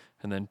well.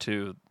 And then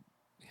two,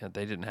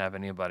 they didn't have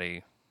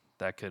anybody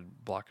that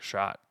could block a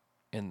shot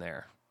in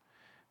there,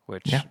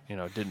 which,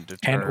 didn't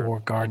deter and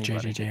or guard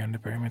anybody. JJJ on the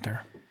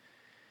perimeter.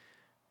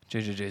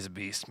 JJJ's a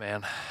beast,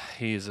 man.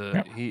 He is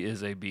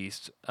a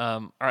beast.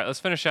 All right, let's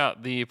finish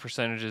out the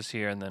percentages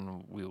here, and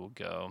then we will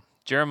go.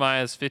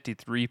 Jeremiah's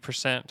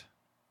 53%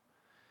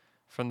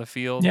 from the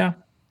field. Yeah.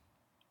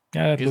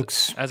 Yeah, that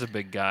looks... As a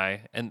big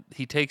guy, and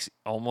he takes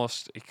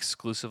almost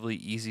exclusively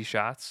easy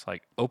shots,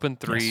 like open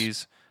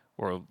threes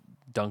or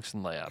dunks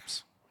and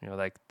layups.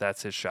 Like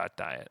that's his shot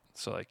diet.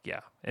 So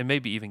and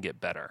maybe even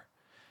get better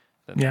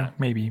than that.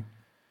 Maybe.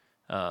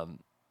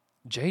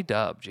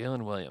 J-Dub,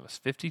 Jalen Williams,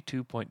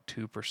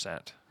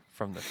 52.2%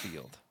 from the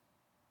field.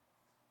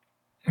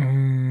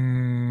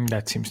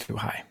 That seems too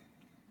high.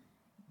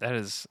 That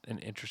is an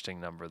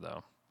interesting number,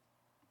 though.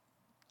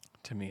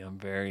 To me, I'm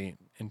very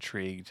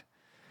intrigued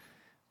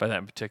by that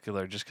in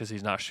particular, just because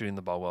he's not shooting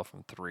the ball well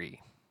from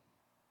three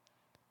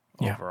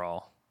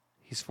overall.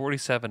 He's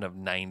 47 of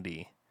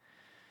 90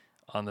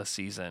 on the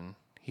season.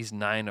 He's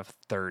 9 of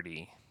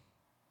 30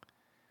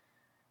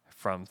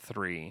 from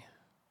three,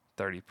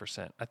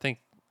 30%. I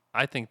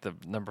think the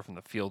number from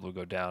the field will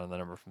go down and the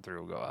number from three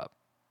will go up.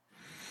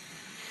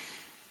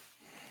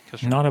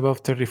 Not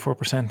above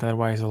 34%,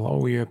 otherwise I'll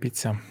owe you a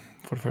pizza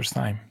for the first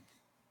time.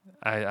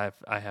 I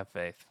have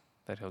faith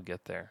that he'll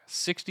get there.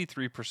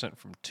 63%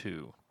 from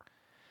two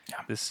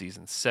this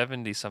season.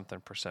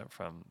 70-something%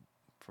 from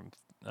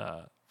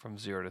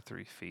 0 to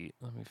 3 feet.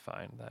 Let me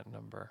find that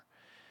number.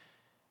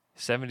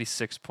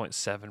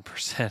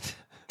 76.7%.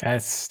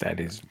 That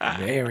is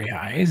very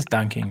high. He's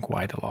dunking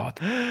quite a lot.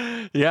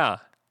 Yeah.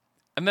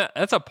 And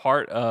that's a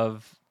part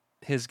of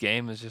his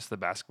game, is just the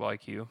basketball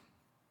IQ.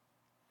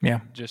 Yeah.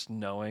 Just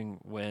knowing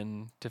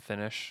when to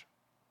finish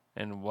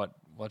and what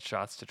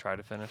shots to try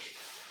to finish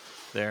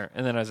there.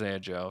 And then Isaiah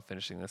Joe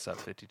finishing this up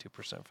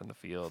 52% from the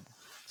field.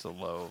 It's a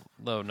low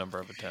number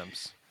of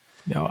attempts.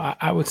 No,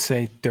 I would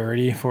say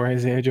 30 for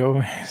Isaiah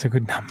Joe. It's a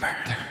good number.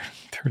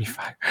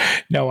 35.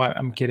 No,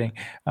 I'm kidding.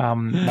 But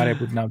I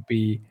would not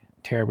be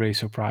terribly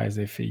surprised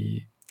if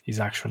he's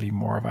actually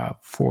more of a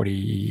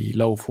 40,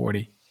 low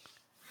 40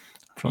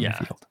 from the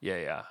field.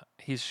 Yeah.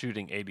 He's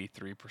shooting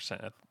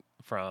 83%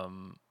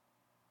 from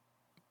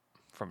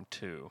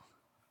two,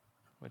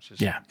 which is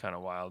kind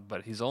of wild.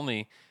 But he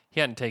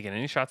hadn't taken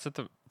any shots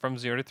from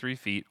 0 to 3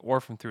 feet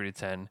or from 3 to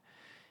 10.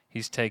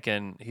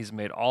 He's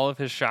made all of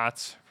his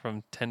shots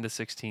from 10 to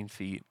 16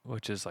 feet,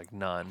 which is like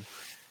none.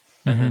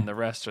 And then the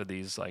rest are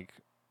these like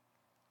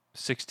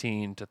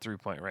 16 to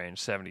 3-point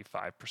range,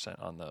 75%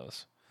 on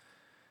those,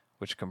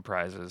 which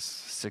comprises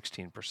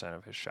 16%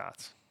 of his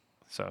shots.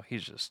 So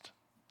he's just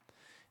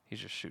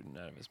shooting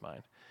out of his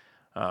mind.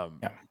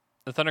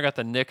 The Thunder got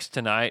the Knicks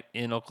tonight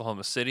in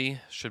Oklahoma City.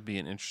 Should be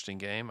an interesting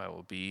game. I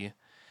will be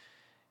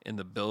in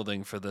the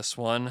building for this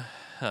one.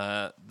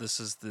 This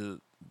is the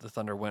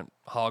Thunder went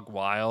hog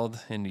wild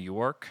in New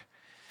York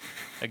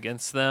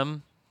against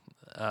them.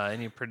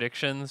 Any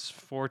predictions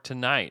for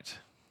tonight?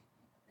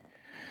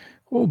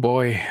 Oh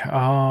boy.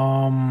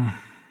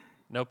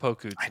 No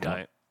Poku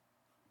tonight.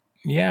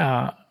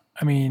 Yeah,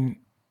 I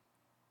mean,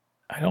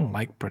 I don't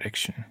like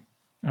prediction.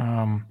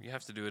 You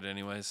have to do it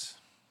anyways.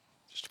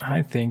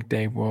 I think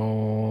they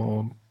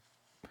will.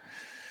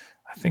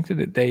 I think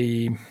that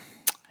they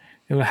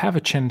will have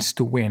a chance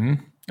to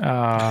win,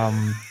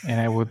 and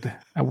I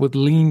would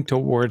lean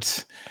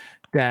towards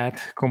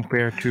that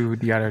compared to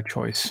the other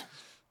choice,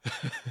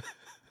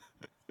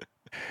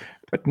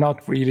 but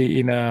not really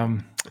in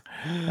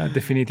a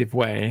definitive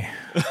way.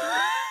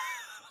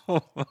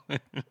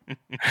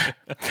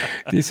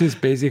 This is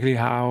basically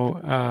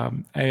how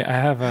I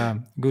have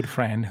a good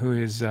friend who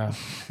is, I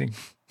think,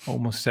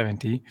 almost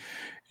 70,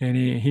 and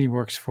he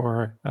works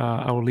for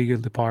our legal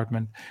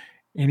department,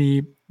 and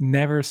he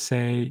never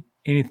say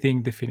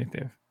anything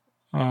definitive.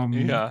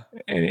 And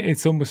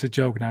it's almost a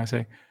joke now. I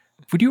say,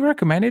 would you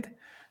recommend it?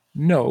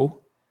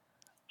 No,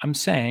 I'm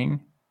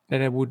saying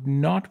that I would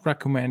not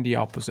recommend the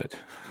opposite.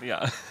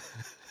 Yeah.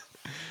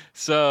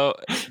 So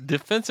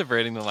defensive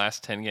rating the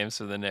last 10 games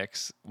for the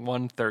Knicks,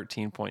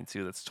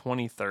 113.2. That's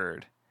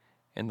 23rd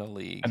in the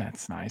league. And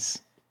that's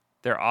nice.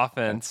 Their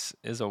offense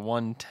is a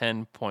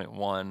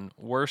 110.1,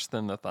 worse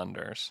than the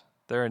Thunder's.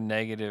 They're a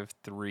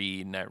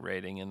 -3 net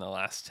rating in the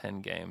last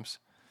 10 games.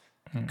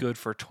 Good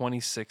for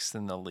 26th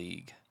in the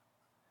league.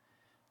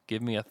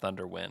 Give me a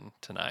Thunder win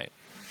tonight,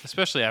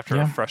 especially after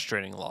a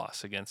frustrating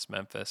loss against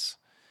Memphis.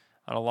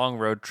 On a long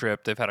road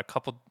trip, they've had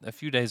a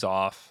few days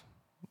off.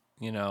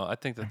 I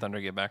think the Thunder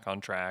get back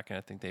on track, and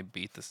I think they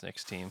beat this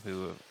Knicks team,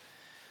 who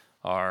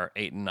are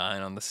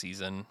 8-9 on the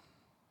season.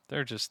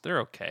 They're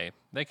okay.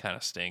 They kind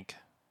of stink.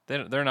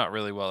 They're not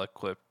really well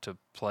equipped to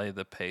play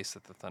the pace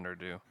that the Thunder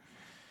do.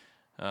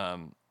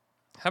 How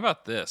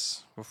about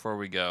this before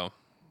we go?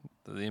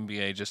 The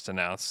NBA just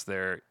announced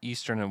their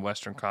Eastern and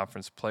Western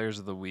Conference Players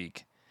of the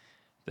Week.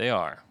 They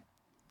are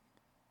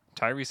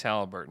Tyrese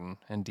Halliburton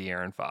and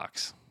De'Aaron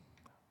Fox.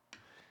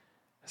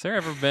 Has there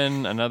ever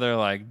been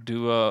another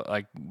duo,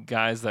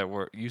 guys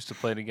that used to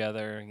play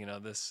together?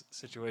 This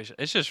situation.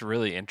 It's just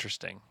really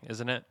interesting,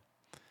 isn't it?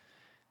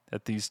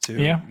 That these two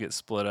get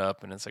split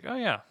up, and it's like, oh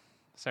yeah,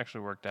 this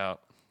actually worked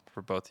out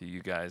for both of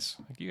you guys.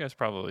 You guys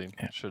probably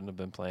shouldn't have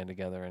been playing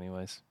together,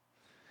 anyways.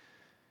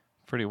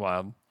 Pretty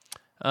wild.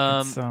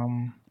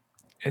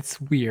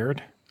 It's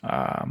weird.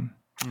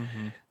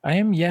 I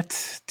am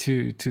yet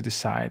to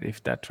decide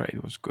if that trade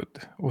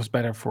was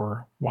better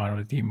for one of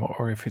the team,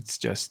 or if it's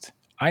just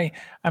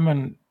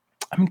I'm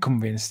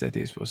convinced that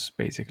this was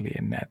basically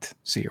a net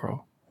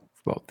zero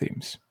for both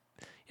teams.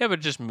 Yeah,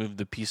 but just move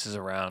the pieces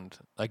around.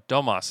 Like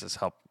Domas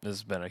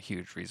has been a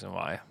huge reason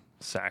why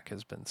Sack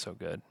has been so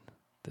good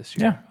this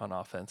year on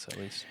offense, at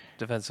least.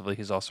 Defensively,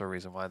 he's also a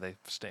reason why they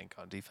stink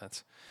on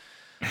defense.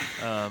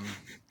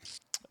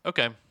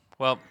 Okay,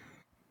 well,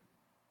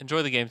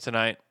 enjoy the game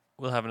tonight.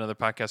 We'll have another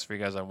podcast for you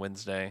guys on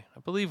Wednesday. I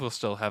believe we'll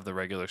still have the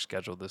regular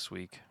schedule this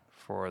week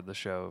for the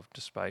show,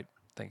 despite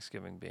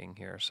Thanksgiving being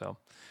here. So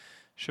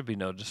should be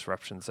no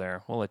disruptions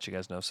there. We'll let you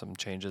guys know some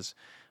changes.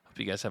 Hope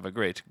you guys have a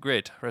great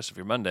rest of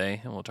your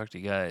Monday, and we'll talk to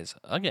you guys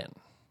again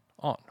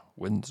on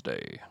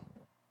Wednesday.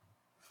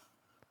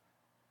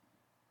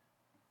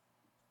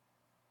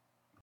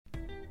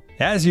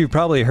 As you've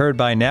probably heard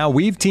by now,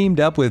 we've teamed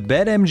up with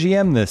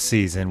BetMGM this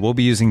season. We'll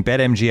be using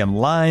BetMGM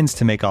lines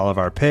to make all of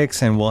our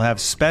picks, and we'll have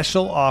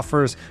special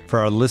offers for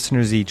our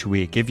listeners each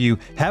week. If you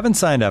haven't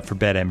signed up for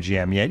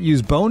BetMGM yet,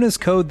 use bonus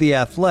code The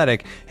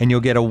Athletic, and you'll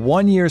get a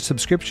 1-year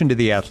subscription to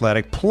The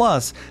Athletic,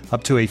 plus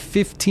up to a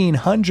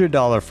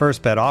 $1,500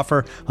 first bet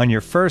offer on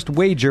your first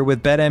wager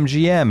with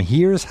BetMGM.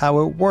 Here's how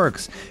it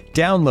works.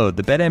 Download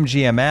the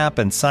BetMGM app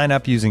and sign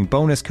up using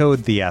bonus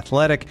code The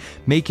Athletic.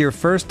 Make your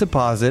first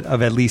deposit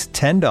of at least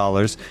 $10.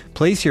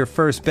 Place your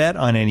first bet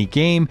on any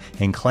game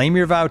and claim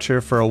your voucher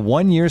for a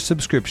 1-year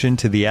subscription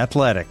to The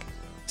Athletic.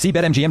 See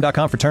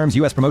BetMGM.com for terms.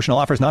 U.S. promotional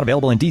offers not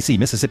available in D.C.,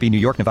 Mississippi, New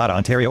York, Nevada,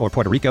 Ontario, or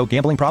Puerto Rico.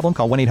 Gambling problem?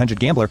 Call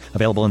 1-800-GAMBLER.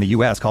 Available in the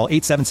U.S. Call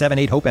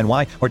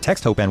 877-8-HOPE-NY or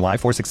text HOPE-NY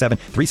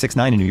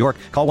 467-369 in New York.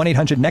 Call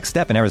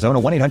 1-800-NEXT-STEP in Arizona.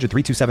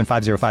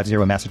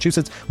 1-800-327-5050 in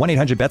Massachusetts.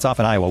 1-800-BETS-OFF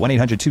in Iowa.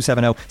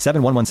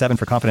 1-800-270-7117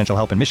 for confidential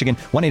help in Michigan.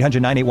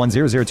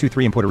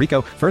 1-800-981-0023 in Puerto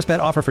Rico. First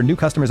bet offer for new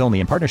customers only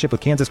in partnership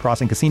with Kansas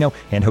Crossing Casino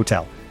and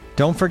Hotel.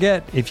 Don't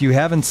forget, if you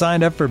haven't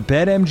signed up for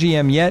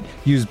BetMGM yet,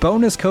 use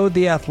bonus code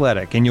The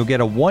Athletic, and you'll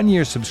get a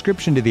 1-year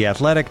subscription to The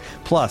Athletic,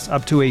 plus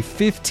up to a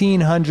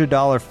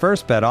 $1,500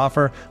 first bet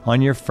offer on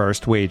your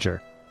first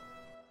wager.